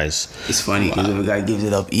other guys. It's funny because if a guy gives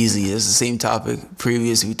it up easy, it's the same topic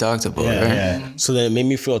previous we talked about, right? Yeah. So then it made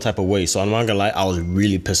me feel a type of way. So I'm not gonna lie, I was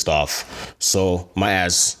really pissed off. So my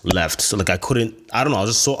ass left. So like I don't know, I was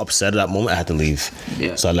just so upset at that moment. I had to leave.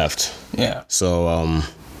 Yeah. So I left. Yeah. So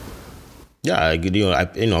yeah, I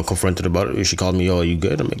confronted about it. She called me, yo, you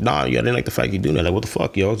good? I'm like, nah, I didn't like the fact you doing that. Like, what the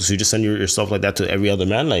fuck, yo? So you just send yourself like that to every other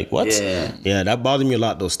man? Like, what? Yeah, that bothered me a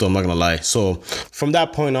lot, though, still, I'm not gonna lie. So from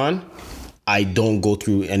that point on, I don't go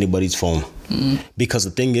through anybody's phone. Because the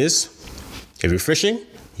thing is, if you're fishing,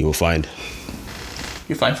 you will find.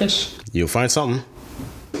 You find fish? You'll find something.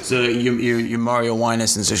 So you're Mario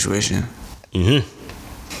Winans in situation.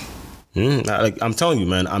 Like I'm telling you,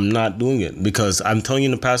 man, I'm not doing it because I'm telling you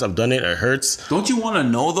in the past I've done it. It hurts. Don't you want to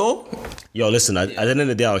know though? Yo, listen. At the end of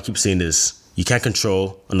the day, I'll keep saying this. You can't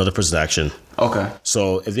control another person's action. Okay.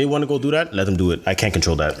 So if they want to go do that, let them do it. I can't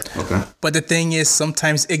control that. Okay. But the thing is,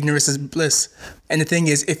 sometimes ignorance is bliss. And the thing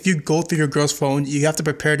is, if you go through your girl's phone, you have to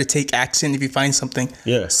prepare to take action if you find something.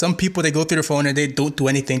 Yeah. Some people, they go through their phone and they don't do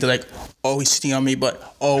anything. They're like, oh, he's cheating on me,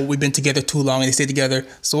 but oh, we've been together too long and they stay together.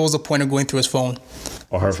 So what was the point of going through his phone?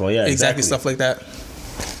 Or her phone, yeah. Exactly. Stuff like that.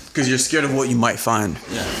 Because you're scared of what you might find.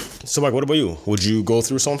 Yeah. So, Mike, what about you? Would you go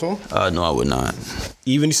through someone's phone? No, I would not.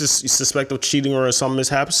 Even if you suspect of cheating or some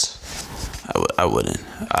mishaps? I wouldn't.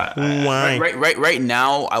 Why? Right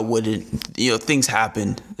now, I wouldn't. You know, things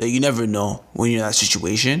happen. You never know when you're in that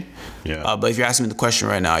situation. Yeah. But if you're asking me the question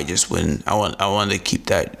right now, I just wouldn't. I want to keep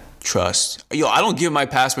that trust. Yo, I don't give my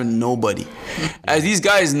password to nobody. As these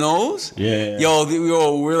guys knows,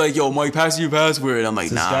 yo, we're like, yo, Mike, pass your password. I'm like,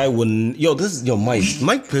 This nah. guy wouldn't.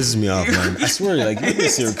 Mike pisses me off, man. I swear, like, you're a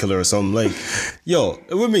serial killer or something. Like,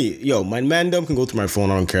 with me, my man dumb can go through my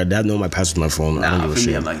phone. I don't care. Dad know my password to my phone. I don't give a for me,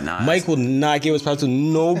 shit. I'm like, nah. Mike will not give his password to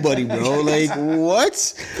nobody, bro. Like,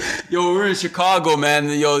 what? Yo, we're in Chicago, man.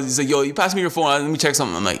 Yo, he's like, yo, you pass me your phone. Let me check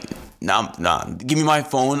something. I'm like, nah. Give me my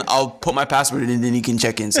phone. I'll put my password in, and then you can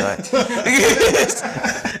check inside.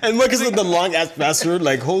 And Mike is like the long ass password.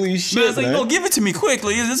 Like, holy shit, But it's like, man. no, give it to me quick.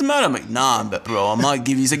 Like, it doesn't matter. I'm like, nah, but bro, I'm not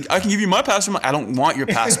giving you. He's like, I can give you my password. I don't want your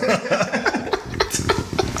password.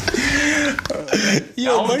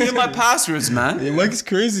 Yo, I don't give my passwords, man. Yeah, Mike is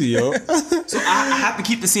crazy, yo. So I have to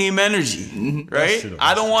keep the same energy, right? true.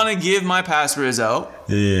 I don't want to give my passwords out.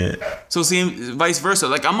 Yeah. So same, vice versa.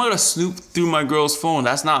 Like, I'm gonna snoop through my girl's phone.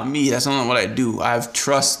 That's not me. That's not what I do. I have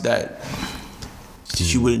trust that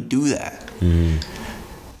she wouldn't do that.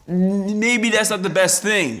 Maybe that's not the best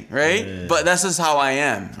thing, right? Yeah. But that's just how I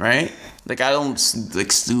am, right? Like, I don't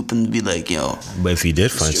like stoop and be like, yo. But if you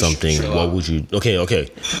did find something, chill what out. would you? Okay.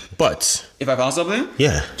 But If I found something,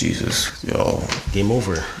 yeah, Jesus, yo, game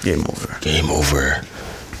over. game over. Game over.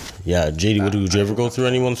 Yeah, JD, would you ever go through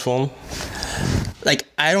anyone's phone? Like,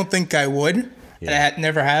 I don't think I would. And I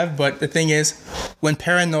never have. But the thing is, when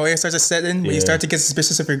paranoia starts to set in, when you start to get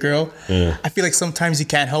suspicious of your girl, I feel like sometimes you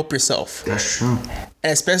can't help yourself. That's true.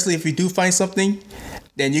 And especially if you do find something,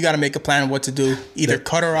 then you got to make a plan of what to do. Either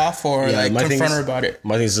cut her off or like confront her about it.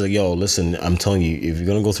 My thing is like, yo, listen, I'm telling you, if you're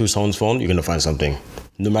gonna go through someone's phone, you're gonna find something,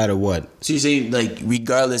 no matter what. So you're saying, like,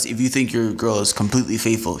 regardless, if you think your girl is completely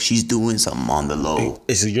faithful, she's doing something on the low.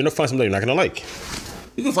 It's you're gonna find something you're not gonna like.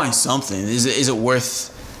 You can find something. Is it worth,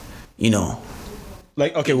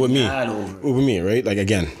 Like, okay, with me, mad over right? Like,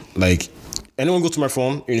 again, like, anyone go to my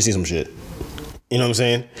phone, you're gonna see some shit. You know what I'm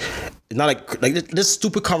saying? It's not like this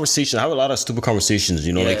stupid conversation. I have a lot of stupid conversations,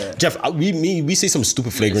 Yeah. Like, Jeff, we say some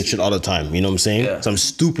stupid flagrant shit all the time. You know what I'm saying? Yeah. Some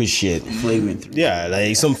stupid shit. flagrant? Yeah,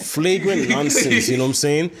 like some flagrant nonsense, you know what I'm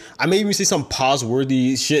saying? I may even say some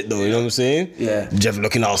pause-worthy shit, though, you know what I'm saying? Yeah. Jeff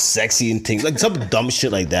looking all sexy and things, like some dumb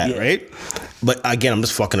shit like that, Yeah. right? But again, I'm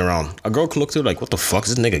just fucking around. A girl can look through like, what the fuck,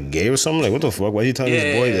 is this nigga gay or something? Like, what the fuck? Why are you telling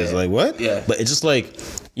this boy this? Like, what? Yeah. But it's just like,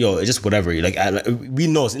 yo, it's just whatever. Like, we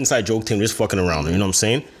know it's inside joke thing, we're just fucking around, you know what I'm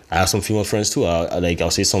saying? I have some female friends too.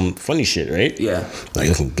 I'll say some funny shit, right? Yeah. Like,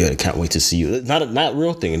 looking good. Can't wait to see you. It's not a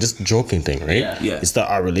real thing. It's just a joking thing, right? Yeah. It's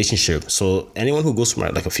our relationship. So anyone who goes to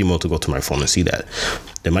like a female to go to my phone and see that,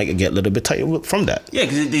 they might get a little bit tight from that. Yeah,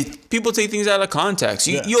 because people take things out of context.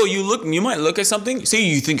 You might look at something. Say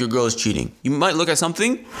you think your girl is cheating. You might look at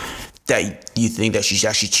something that you think that she's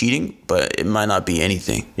actually cheating, but it might not be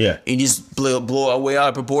anything. Yeah. And you just blow it way out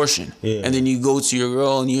of proportion. Yeah. And then you go to your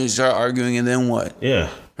girl and you start arguing, and then what? Yeah.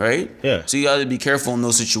 Right? Yeah. So you got to be careful in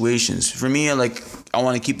those situations. For me, like, I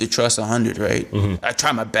want to keep the trust 100, right? Mm-hmm. I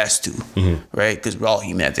try my best to, right? Because we're all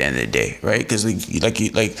human at the end of the day, right? Because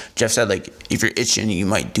like Jeff said, like, if you're itching, you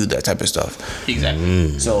might do that type of stuff.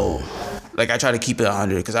 Exactly. So, like, I try to keep it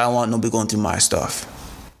 100 because I don't want nobody going through my stuff.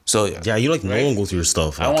 So Yeah, you like no one go through your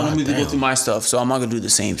stuff. I want God them to go damn. through my stuff, so I'm not gonna do the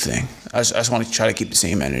same thing. I just want to try to keep the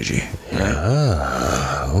same energy.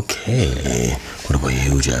 Right? Okay. What about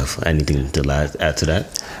you, Jeff? Anything to add to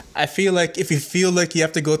that? I feel like if you feel like you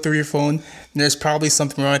have to go through your phone, there's probably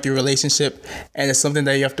something wrong with your relationship, and it's something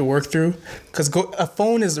that you have to work through. Because a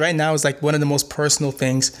phone is right now is like one of the most personal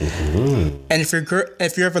things. And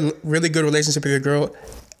if you have a really good relationship with your girl,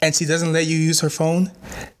 and she doesn't let you use her phone,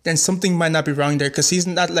 then something might not be wrong there. Because she's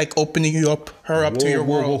not like opening her up to your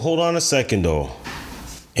world. Whoa, hold on a second though.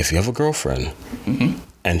 If you have a girlfriend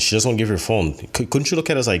and she doesn't want to give you her phone, couldn't you look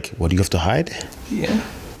at it as like, what do you have to hide? Yeah.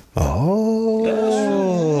 Oh.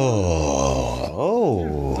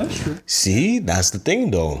 That's true. See, that's the thing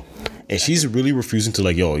though. If she's really refusing to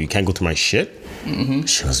like, yo, you can't go to my shit,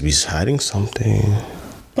 she must be hiding something.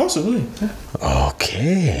 Possibly.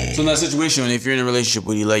 Okay. So in that situation, if you're in a relationship,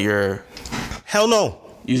 would you let your Hell no.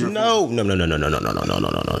 use your No. phone? No.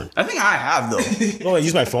 I think I have though. No,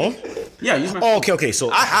 use my phone? Yeah, use my Oh, phone. okay.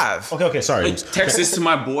 So I have. Okay, sorry. Like, text this to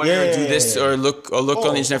my boy Yeah, or do this yeah. or look on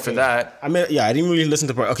the internet for that. I mean, yeah, I didn't really listen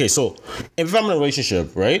to part. Okay, so if I'm in a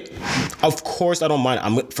relationship, right? Of course, I don't mind.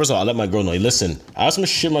 First of all, I let my girl know. Listen, I have some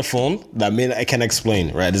shit on my phone that I can't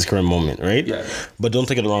explain right at this current moment, right? Yeah. But don't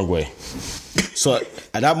take it the wrong way. So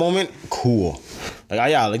at that moment, cool.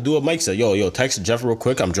 Like do what Mike said. Yo, text Jeff real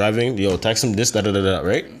quick. I'm driving. Yo, text him this, da.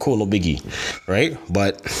 Right? Cool, no biggie, right?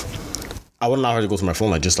 But I wouldn't allow her to go to my phone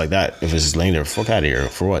like just like that. If it's just laying there, fuck out of here.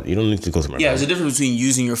 For what? You don't need to go to my phone. Yeah, there's a difference between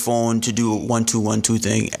using your phone to do a 1-2-1-2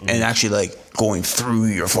 thing and actually like going through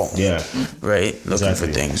your phone. Yeah. Right? Looking Exactly.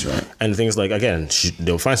 for things, right? And the thing is, like, again,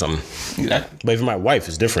 they'll find something. Exactly. But even my wife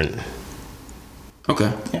is different.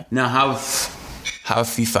 Okay. Yeah. Now, how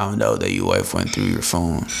if you found out that your wife went through your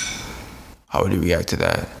phone? How would you react to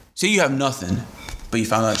that? Say you have nothing, but you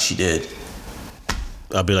found out she did.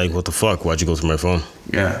 I'll be like, what the fuck? Why'd you go through my phone?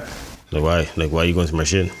 Yeah. Like, why? Like, why are you going through my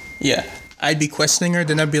shit? Yeah. I'd be questioning her,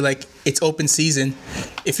 then I'd be like, it's open season.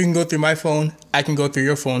 If you can go through my phone, I can go through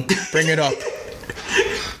your phone. Bring it up.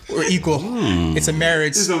 We're equal. It's a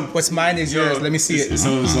marriage. What's mine is yours. Let me see it.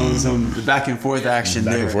 Some back and forth action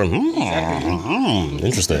Back there. and forth.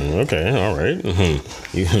 Interesting. Okay. All right.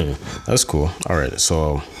 Yeah, that's cool. All right.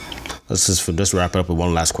 So let's wrap it up with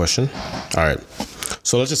one last question. All right.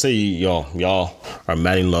 So let's just say y'all are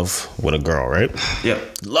mad in love with a girl, right?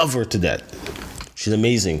 Yep. Love her to death. She's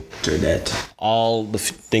amazing. To that. All the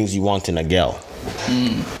things you want in a gal.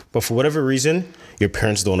 But for whatever reason, your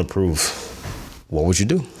parents don't approve. What would you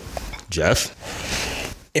do? Jeff?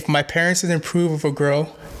 If my parents didn't approve of a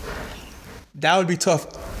girl, that would be tough.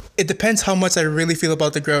 It depends how much I really feel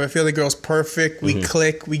about the girl. If I feel the girl's perfect, we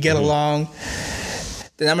click, we get along,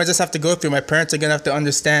 then I'm gonna just have to go through. My parents are gonna have to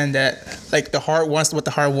understand that, like, the heart wants what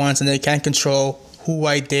the heart wants, and they can't control who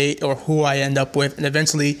I date or who I end up with. And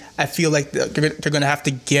eventually, I feel like they're gonna have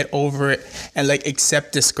to get over it and like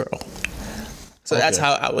accept this girl. So that's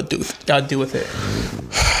how I would do. I'll deal with it.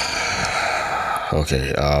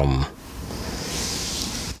 Okay.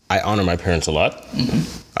 I honor my parents a lot.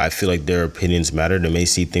 I feel like their opinions matter. They may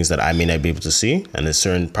see things that I may not be able to see, and it's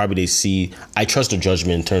certain probably they see. I trust their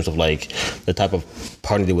judgment in terms of like the type of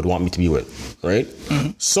partner they would want me to be with, right?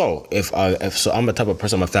 So if I'm the type of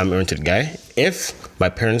person, I'm a family oriented guy. If my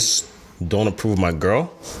parents don't approve of my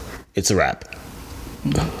girl, it's a wrap.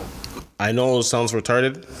 I know it sounds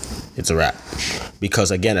retarded. It's a wrap.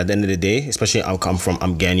 Because again, at the end of the day, especially come from a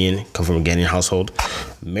Ghanaian household,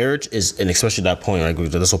 marriage is, and especially that point, right?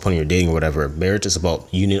 That's the whole point of your dating or whatever. Marriage is about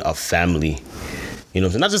union of family. You know,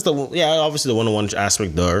 not just obviously the one-on-one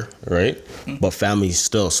aspect there, right? But family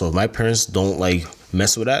still. So if my parents don't like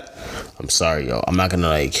mess with that, I'm sorry, yo. I'm not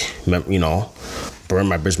gonna burn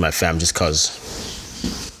my bridge with my fam just cause.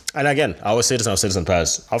 And again, I always say this, and I'll say this in the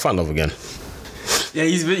past, I'll find love again. Yeah,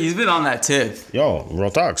 he's been on that tip. Yo, real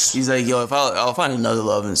talks. He's like, yo, if I'll find another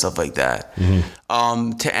love and stuff like that.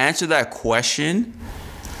 To answer that question,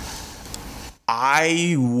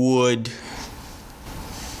 I would.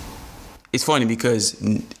 It's funny because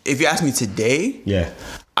if you ask me today, Yeah.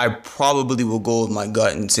 I probably will go with my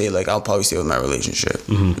gut and say like I'll probably stay with my relationship.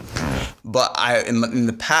 But in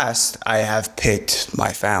the past I have picked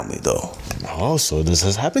my family though. Oh, so this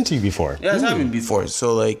has happened to you before? Yeah, it's happened before.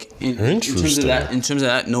 So like in terms of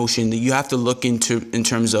that notion, that you have to look into in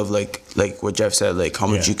terms of like what Jeff said, like how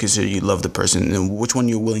much you consider you love the person and which one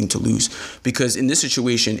you're willing to lose. Because in this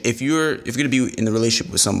situation, if you're gonna be in a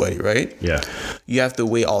relationship with somebody, right? Yeah. You have to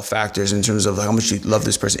weigh all factors in terms of like how much you love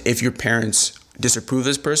this person. If your parents disapprove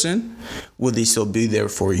this person, will they still be there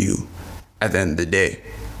for you at the end of the day?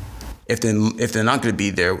 If they're not going to be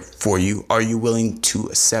there for you, are you willing to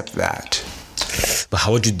accept that? But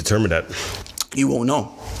how would you determine that? You won't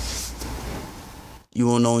know. You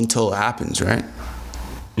won't know until it happens, right?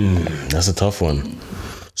 That's a tough one.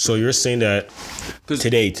 So you're saying that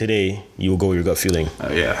today you will go with your gut feeling.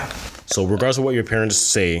 Yeah. So regardless of what your parents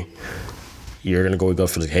say, you're gonna go with gut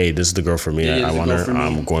feeling. Hey, this is the girl for me. I want her.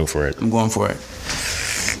 I'm going for it. I'm going for it.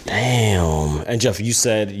 Damn. And Jeff, you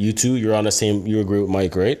said you too. You're on the same. You agree with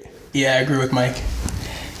Mike, right? Yeah, I agree with Mike.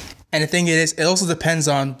 And the thing is, it also depends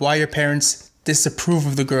on why your parents disapprove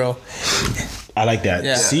of the girl. I like that.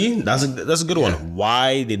 Yeah. See, that's a good one.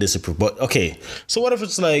 Why they disapprove? But okay, so what if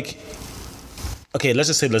it's like, okay, let's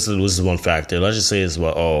just say this is one factor. Let's just say it's I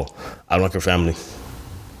don't like her family.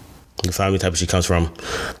 The family type she comes from,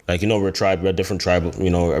 like, we're a tribe, we're a different tribe, we're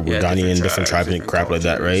Ghanaian, different tribe and crap like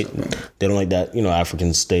that, right? They don't like that,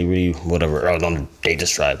 Africans, they really, whatever, don't date this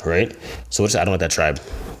tribe, right? So I don't like that tribe.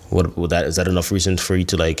 Is that enough reason for you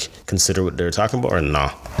to like consider what they're talking about or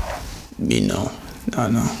nah? No.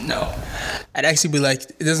 I'd actually be like,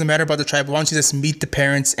 it doesn't matter about the tribe. Why don't you just meet the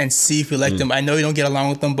parents and see if you like them? I know you don't get along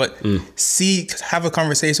with them, but have a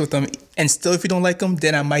conversation with them. And still, if you don't like them,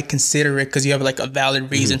 then I might consider it because you have like a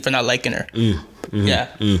valid reason for not liking her. Yeah.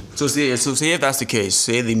 So say if that's the case,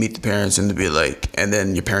 say they meet the parents and they be like, and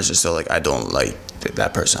then your parents are still like, I don't like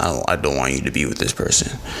that person. I don't want you to be with this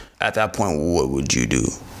person. At that point, what would you do?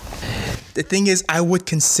 The thing is, I would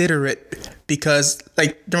consider it because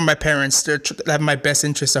like they're my parents. They have my best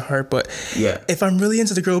interest at heart. But Yeah. if I'm really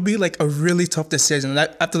into the girl, it'll be like a really tough decision. I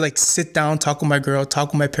have to like sit down, talk with my girl,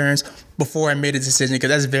 talk with my parents before I made a decision, because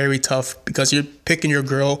that's very tough, because you're picking your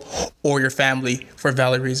girl or your family for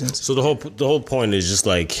valid reasons. So the whole point is just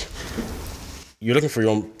like, you're looking for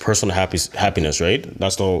your own personal happiness, right?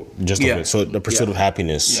 That's the whole gist of it. So the pursuit of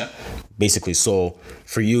happiness, basically. So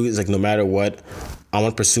for you, it's like, no matter what, I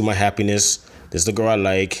want to pursue my happiness. This is the girl I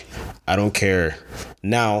like. I don't care.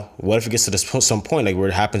 Now, what if it gets to some point, like where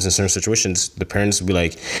it happens in certain situations, the parents will be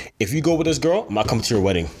like, if you go with this girl, I'm not coming to your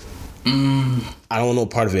wedding. I don't want no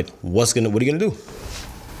part of it. What are you gonna do?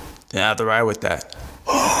 Then I have to ride with that.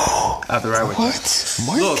 I have to ride with that.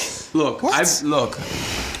 Look.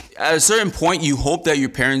 At a certain point, you hope that your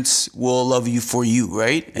parents will love you for you,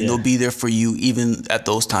 right? And they'll be there for you even at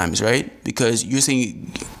those times, right? Because you're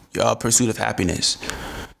saying pursuit of happiness.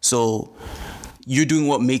 So you're doing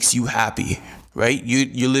what makes you happy, right?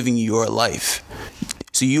 You're living your life.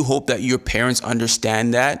 So you hope that your parents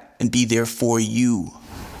understand that and be there for you,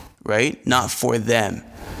 right? Not for them.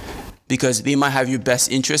 Because they might have your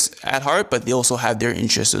best interests at heart, but they also have their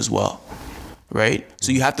interests as well, right?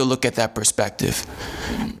 So you have to look at that perspective,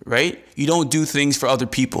 right? You don't do things for other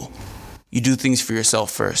people. You do things for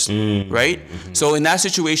yourself first, right? So in that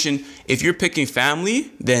situation, if you're picking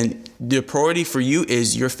family, then the priority for you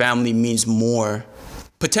is your family means more,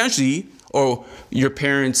 potentially, or your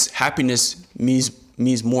parents' happiness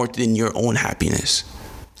means more than your own happiness,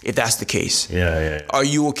 if that's the case. Yeah. Are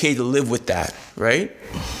you okay to live with that, right?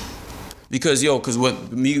 Because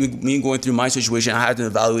what me going through my situation, I had to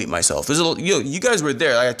evaluate myself. You guys were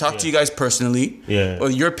there. Like, I talked to you guys personally. Yeah. Or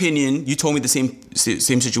your opinion, you told me the same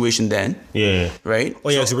situation then. Yeah. Right.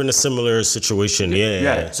 Oh yeah, so we're in a similar situation.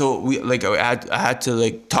 Yeah. So I had to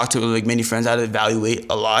like talk to like many friends. I had to evaluate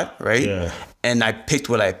a lot, right? Yeah. And I picked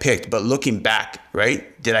what I picked. But looking back,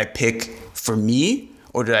 right? Did I pick for me,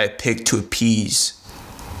 or did I pick to appease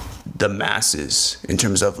the masses in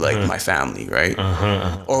terms of like my family, right?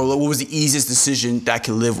 Or what was the easiest decision that I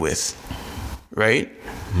could live with, right?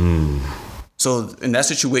 So in that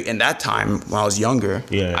situation, in that time when I was younger,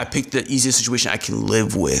 I picked the easiest situation I can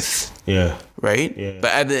live with. Yeah. Right? Yeah.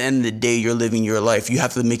 But at the end of the day, you're living your life. You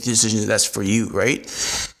have to make the decisions that's for you, right?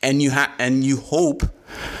 And you hope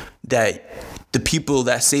that the people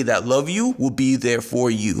that say that love you will be there for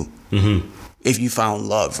you if you found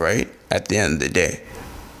love, right? At the end of the day.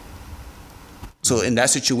 So in that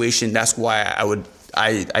situation, that's why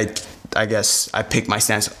I guess I picked my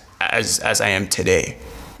stance as I am today,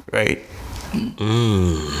 right?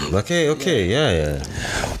 Okay, yeah.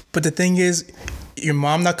 But the thing is, your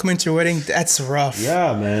mom not coming to your wedding, that's rough.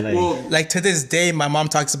 Yeah, man. Like to this day, my mom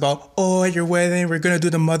talks about, oh, at your wedding, we're going to do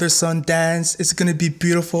the mother-son dance. It's going to be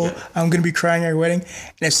beautiful. I'm going to be crying at your wedding.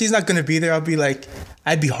 And if she's not going to be there,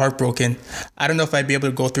 I'd be heartbroken. I don't know if I'd be able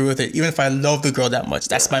to go through with it, even if I love the girl that much.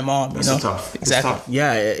 That's my mom, you know? Tough. Exactly. Tough.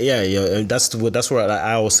 Yeah. And that's where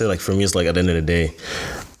I always say, like, for me, it's like at the end of the day,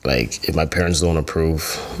 like, if my parents don't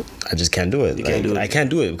approve, I just can't do it. I can't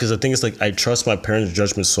do it because the thing is, like, I trust my parents'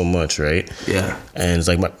 judgment so much, right? Yeah. And it's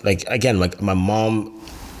like my mom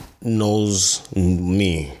knows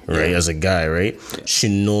me, right, as a guy, right? She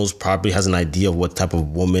knows, probably has an idea of what type of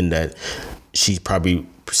woman that she probably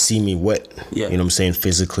see me with. Yeah. You know what I'm saying?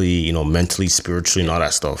 Physically, mentally, spiritually, and all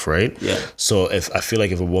that stuff, right? Yeah. So if I feel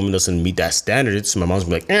like if a woman doesn't meet that standards, my mom's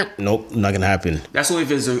gonna be like, nope, not gonna happen. That's only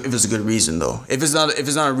if it's a good reason though. If it's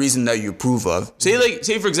not a reason that you approve of. Say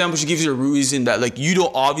for example, she gives you a reason that like you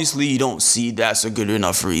don't see that's a good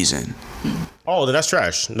enough reason. Oh, then that's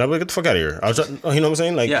trash. Now get the fuck out of here. You know what I'm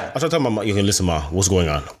saying? Like, I was trying to tell my mom, you can listen, Ma, what's going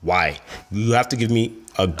on? Why? You have to give me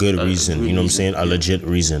a good reason. You know what I'm saying? A legit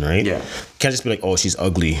reason, right? Yeah. Can't just be like, oh, she's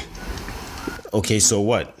ugly. Okay, so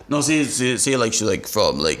what? No, say like she's like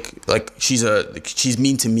from like she's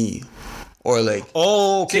mean to me, or like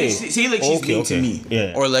say like she's mean to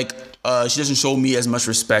me, or like she doesn't show me as much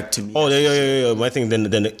respect to me. Oh yeah. My thing then.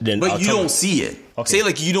 But you don't see it. Okay. Say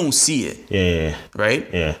like you don't see it. Yeah. Right.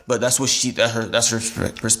 Yeah. But that's her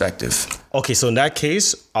perspective. Okay, so in that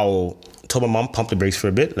case, I'll tell my mom pump the brakes for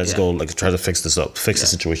a bit. Let's go like try to fix this up, the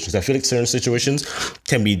situation. I feel like certain situations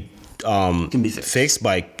can be fixed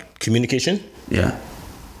by communication. Yeah.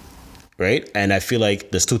 Right, and I feel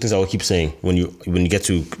like there's two things I will keep saying when you get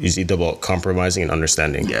to is either about compromising and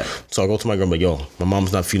understanding. Yeah. So I'll go to my grandma, my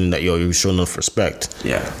mom's not feeling that, you're showing enough respect.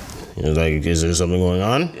 Yeah. Like, is there something going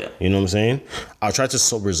on? Yeah. You know what I'm saying? I'll try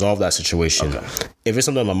to resolve that situation. Okay. If it's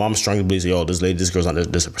something that my mom strongly believes, this girl's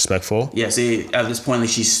not disrespectful. Yeah, see, at this point, like,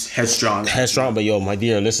 she's headstrong. But my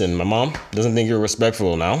dear, listen, my mom doesn't think you're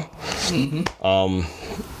respectful now.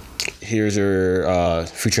 here's your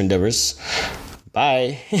future endeavors.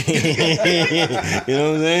 Bye. You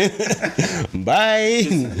know what I'm saying? Bye.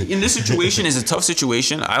 In this situation, is a tough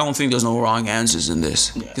situation. I don't think there's no wrong answers in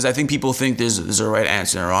this, because I think people think there's a right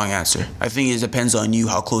answer and a wrong answer. I think it depends on you,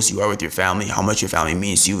 how close you are with your family, how much your family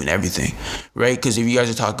means to you, and everything, right? Because if you guys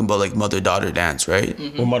are talking about like mother-daughter dance, right?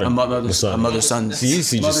 Well, mother-son. See,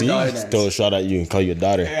 throw a shot at you and call you a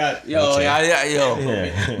daughter.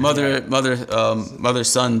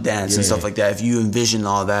 Mother-son dance and stuff like that. If you envision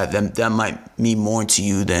all that, then that might mean more to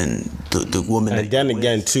you than the woman. And then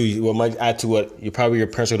again, too, what might add to what your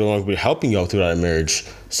parents are the ones who be helping you out through that marriage.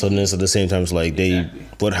 So then at the same time, it's like they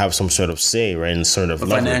would have some sort of say, right, and sort of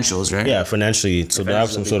financials, right? Yeah, financially. So they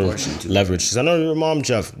have some sort of leverage. Because I know your mom,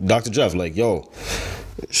 Dr. Jeff, like, yo,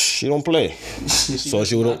 she don't play. So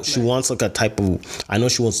she wants like a type of. I know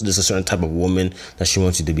she wants this a certain type of woman that she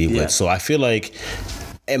wants you to be with. So I feel like,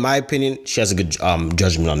 in my opinion, she has a good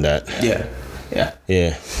judgment on that.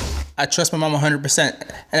 Yeah. I trust my mom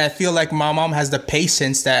 100%. And I feel like my mom has the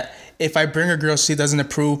patience that if I bring a girl she doesn't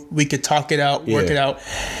approve, we could talk it out, work it out.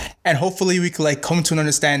 And hopefully we could like come to an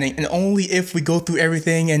understanding. And only if we go through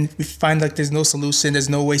everything and we find like there's no solution, there's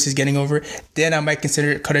no way she's getting over it, then I might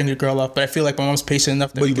consider cutting the girl off. But I feel like my mom's patient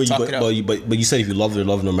enough that we can talk it out. But you said if you love her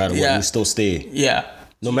no matter what, you still stay. Yeah.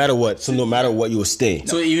 No matter what. So no matter what, you will stay.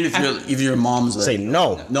 So even if your mom's like, say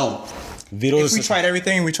no. If we tried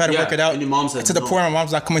everything, we try to work it out, and your mom said to the point where my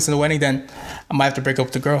mom's not coming to the wedding, then I might have to break up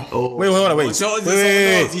with the girl. Wait.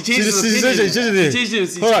 He changed his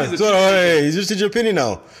opinion. Hold on. You just changed your opinion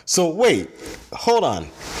now. So wait, hold on.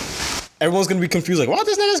 Everyone's gonna be confused, like, wow,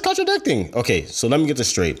 this nigga's contradicting. Okay, so let me get this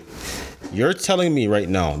straight. You're telling me right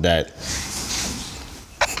now that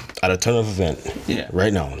at a turn of event,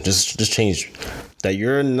 right now, just change, that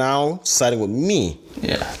you're now siding with me,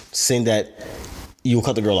 saying that you'll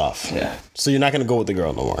cut the girl off. Yeah. So you're not gonna go with the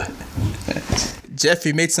girl no more. Jeff,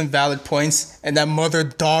 you made some valid points, and that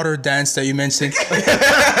mother-daughter dance that you mentioned.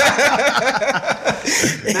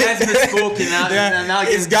 Man's misspoken now.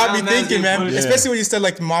 It's got me thinking, man. Especially when you said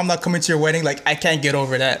like mom not coming to your wedding, like I can't get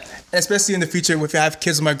over that. And especially in the future, if I have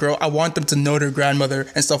kids with my girl, I want them to know their grandmother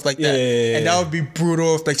and stuff like that. And that would be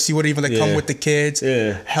brutal if like she would even like come with the kids,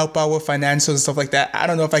 help out with financials and stuff like that. I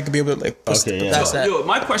don't know if I could be able to like past that. Yo,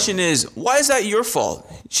 my question is, why is that your fault?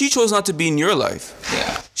 She chose not to be in your life.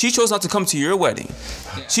 Yeah. She chose not to come to your wedding.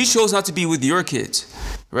 Yeah. She chose not to be with your kids,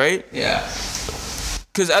 right? Yeah.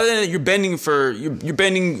 Because other than that, you're bending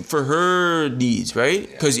for her needs, right?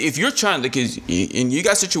 Because if you're trying, because in you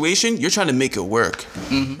guys' situation, you're trying to make it work,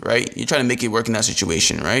 right? You're trying to make it work in that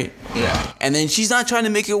situation, right? Yeah. And then she's not trying to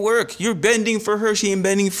make it work. You're bending for her. She ain't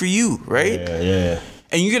bending for you, right? Yeah.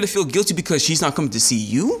 And you're gonna feel guilty because she's not coming to see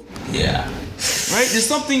you. Yeah. Right? There's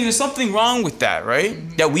something wrong with that,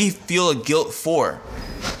 right? That we feel a guilt for,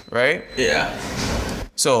 right? Yeah.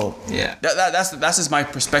 So that's just my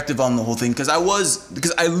perspective on the whole thing, because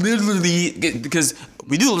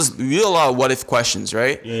we do a lot of what if questions,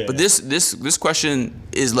 right? But this question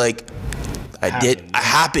is like I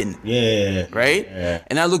happened. Right? Yeah.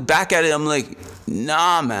 And I look back at it, I'm like,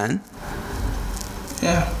 nah, man.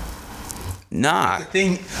 Yeah. Nah.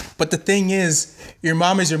 But the thing is, your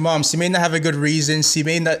mom is your mom. She may not have a good reason. She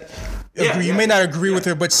may not agree. You may not agree with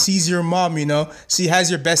her, but she's your mom, you know? She has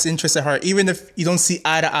your best interest at heart. Even if you don't see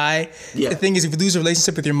eye to eye, the thing is, if you lose a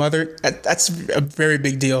relationship with your mother, that's a very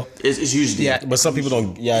big deal. It's usually. Yeah. But some people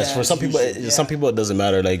don't. For some people, some people it doesn't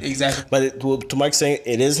matter. Like exactly. But to Mike saying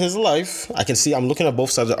it is his life, I can see. I'm looking at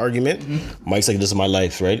both sides of the argument. Mike's like, this is my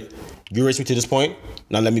life, right? You raised me to this point.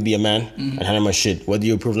 Now let me be a man and handle my shit. Whether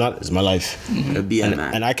you approve or not, it's my life. Be a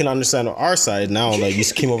man. And I can understand our side now. Like you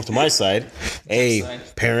came over to my side. Hey,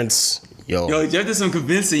 parents. Yo, Jeff did some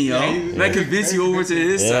convincing, yo. Like convince you over to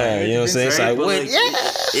his side. You know what I'm saying? So I went,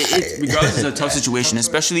 regardless, it's a tough situation,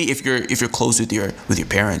 especially if you're close with your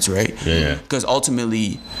parents, right? Yeah. Because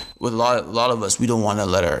ultimately, with a lot of us, we don't want to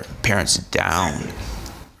let our parents down,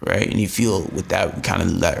 right? And you feel with that, we kind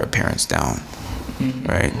of let our parents down,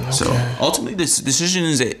 right? Okay. So ultimately, this decision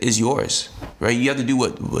is yours, right? You have to do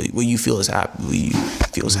what you feel is happy. What you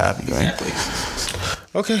feel is happy, right? Exactly.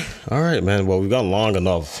 Okay. All right, man. Well, we've gone long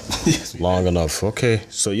enough. Long enough. Okay.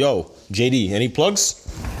 So, yo, JD, any plugs?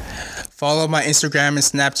 Follow my Instagram and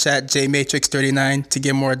Snapchat, jmatrix39, to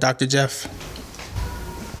get more Dr. Jeff.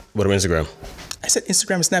 What about Instagram? I said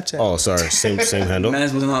Instagram and Snapchat. Oh, sorry. Same handle.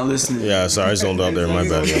 Man's was not listening. Yeah, sorry. I zoned out there. My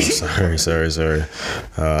bad. Yeah. Sorry.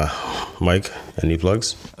 Mike, any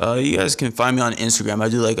plugs? You guys can find me on Instagram. I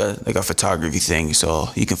do like a photography thing, so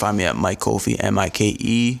you can find me at Mike Kofi,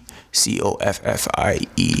 MikeCoffie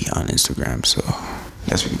on Instagram. So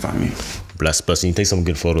that's where you can find me. Bless. And you take some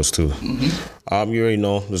good photos too. Mm-hmm. You already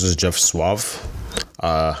know, this is Jeff Suave.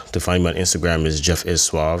 To find me on Instagram is Jeff is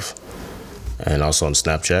Suave. And also on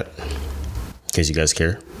Snapchat. In case you guys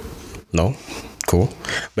care. No? Cool.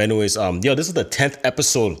 But anyways, this is the 10th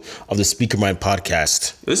episode of the Speaker Mind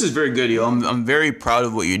podcast. This is very good, yo. I'm very proud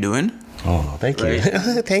of what you're doing. Oh, thank you. Right?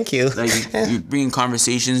 Thank you. Like, you're bringing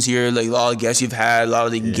conversations here, like a lot of guests you've had, a lot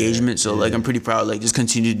of the engagement. So, like, I'm pretty proud. Like, just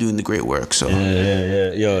continue doing the great work. So,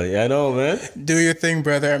 I know, man. Do your thing,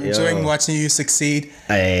 brother. I'm enjoying watching you succeed.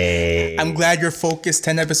 Hey. I'm glad you're focused.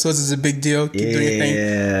 10 episodes is a big deal. Keep doing your thing.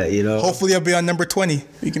 Yeah, you know. Hopefully, I'll be on number 20.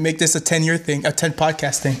 We can make this a 10-year thing, a 10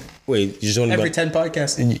 podcast thing. Wait, you just only every 10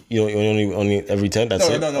 podcasts. You only every 10? That's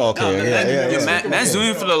it? No. Okay. Man's doing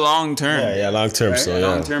it for the long term. Yeah, long term. Right? So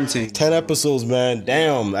long term thing. 10 episodes, man.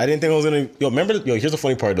 Damn, I didn't think I was gonna. Here's the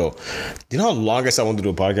funny part though. Do you know how long I wanted to do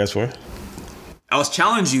a podcast for? I was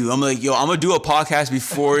challenging you. I'm like, I'm gonna do a podcast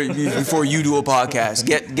before you do a podcast.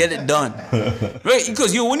 Get it done, right?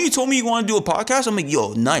 Because when you told me you want to do a podcast, I'm like,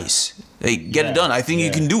 nice. Like, get it done. I think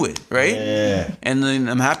you can do it, right? Yeah. And then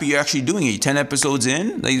I'm happy you're actually doing it. 10 episodes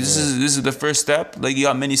in, like this is the first step. Like you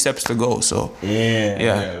got many steps to go. So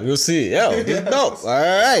we'll see. Yeah, dope. All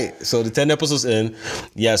right. So the 10 episodes in,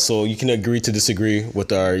 so you can agree to disagree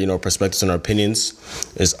with our perspectives and our opinions.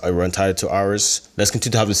 We're entitled to ours. Let's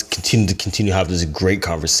continue to have this great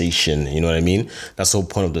conversation. You know what I mean? That's the whole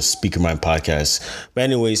point of the Speaker Mind podcast. But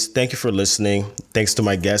anyways, thank you for listening. Thanks to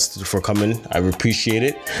my guests for coming. I appreciate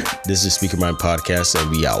it. This is Speaker Mind podcast,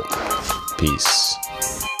 and we out. Peace.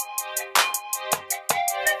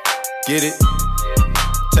 Get it?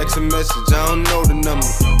 Text a message, I don't know the number.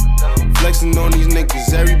 Flexing on these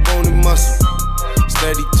niggas, every bone and muscle.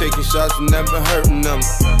 Steady taking shots, never hurting them.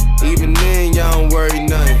 Even then, y'all don't worry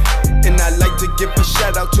nothing. And I like to give a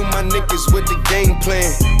shout out to my niggas with the game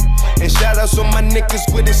plan. And shout outs on my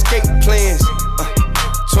niggas with escape plans.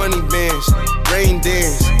 20 bands, rain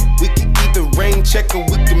dance. We can either rain check or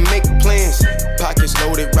we can make plans. Pockets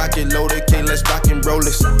loaded, rocket loaded, okay, let's rock and roll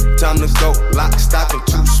this. Time to go, lock, stock, and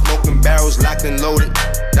 2 smoking barrels locked and loaded.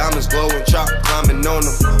 Diamonds glowing, chop, climbing on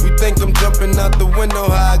them. You think I'm jumping out the window,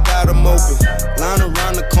 how I got them open. Line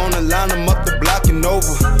around the corner, line them up the block and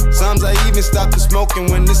over. Sometimes I even stop the smoking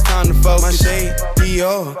when it's time to focus. My shade,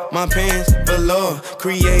 Dior, my pants, velour.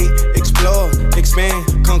 Create, explore, expand,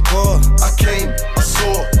 concord. I came, I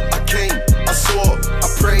saw, I came, I saw. I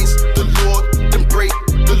praise the Lord, then break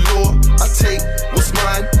the law. I take what's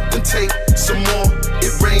mine, then take some more.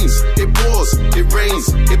 It rains, it pours, it rains,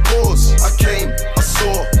 it pours. I came, I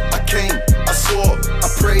saw, I came, I saw. I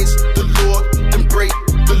praise the Lord, then break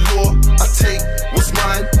the law. I take what's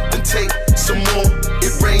mine, then take some more.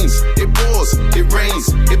 It rains, it pours, it rains,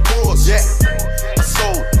 it pours. Yeah, I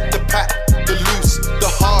sold the pack, the loose, the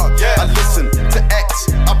hard. Yeah, I listen to X,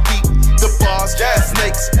 I beat the bars. Yeah, the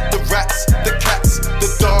snakes, the rats, the cats, the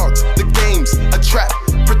dogs, the games, a trap.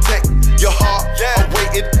 Protect your heart. Yeah, I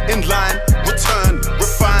waited in line, return,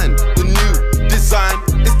 refine the new design.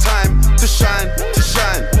 It's time to shine, to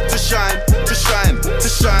shine, to shine, to shine, to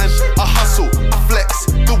shine. I hustle, I flex,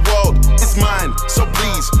 the world is mine. So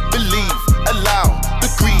please believe, allow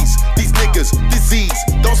degrees. These niggas, disease,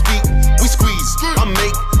 don't speak, we squeeze. I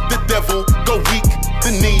make the devil go weak,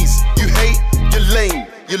 the knees. You hate, you're lame,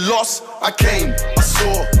 you lost. I came, I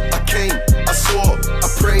saw, I came, I saw. I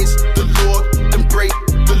praise the Lord, then break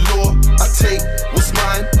the law. I take what's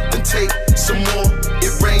mine, then take some more.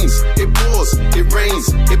 It rains, it pours, it rains,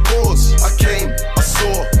 it pours. I came, I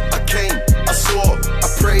saw, I came, I saw. I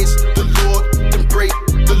praise the Lord, then break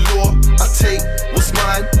the law. I take what's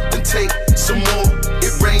mine, then take some more.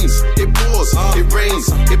 It rains, it pours, it rains,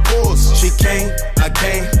 it pours. She came, I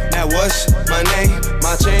came, now what's my name?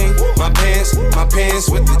 My chain, my pants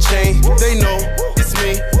with the chain. They know it's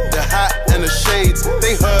me, the hat and the shades.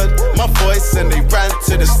 They heard my voice and they ran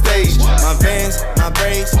to the stage. My vans, my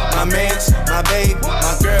braids, my mans, my babe,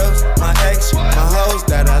 my girls, my ex, my hoes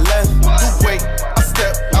that I left. Wait, I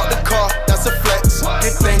step out the car, that's a flex.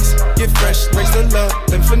 Give thanks, get fresh, raise the love,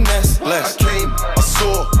 then finesse. Bless. I came, I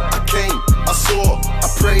saw, I came, I saw. I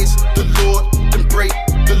praise the Lord, then break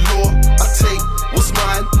the law. I take what's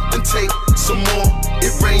mine, then take some more.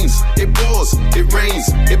 It rains, it pours, it rains,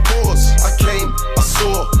 it pours. I came, I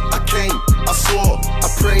saw, I came, I saw. I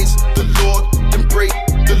praise the Lord, then break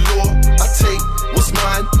the law. I take what's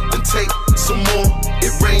mine, then take some more.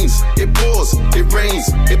 It rains, it pours, it rains,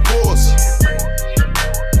 it pours.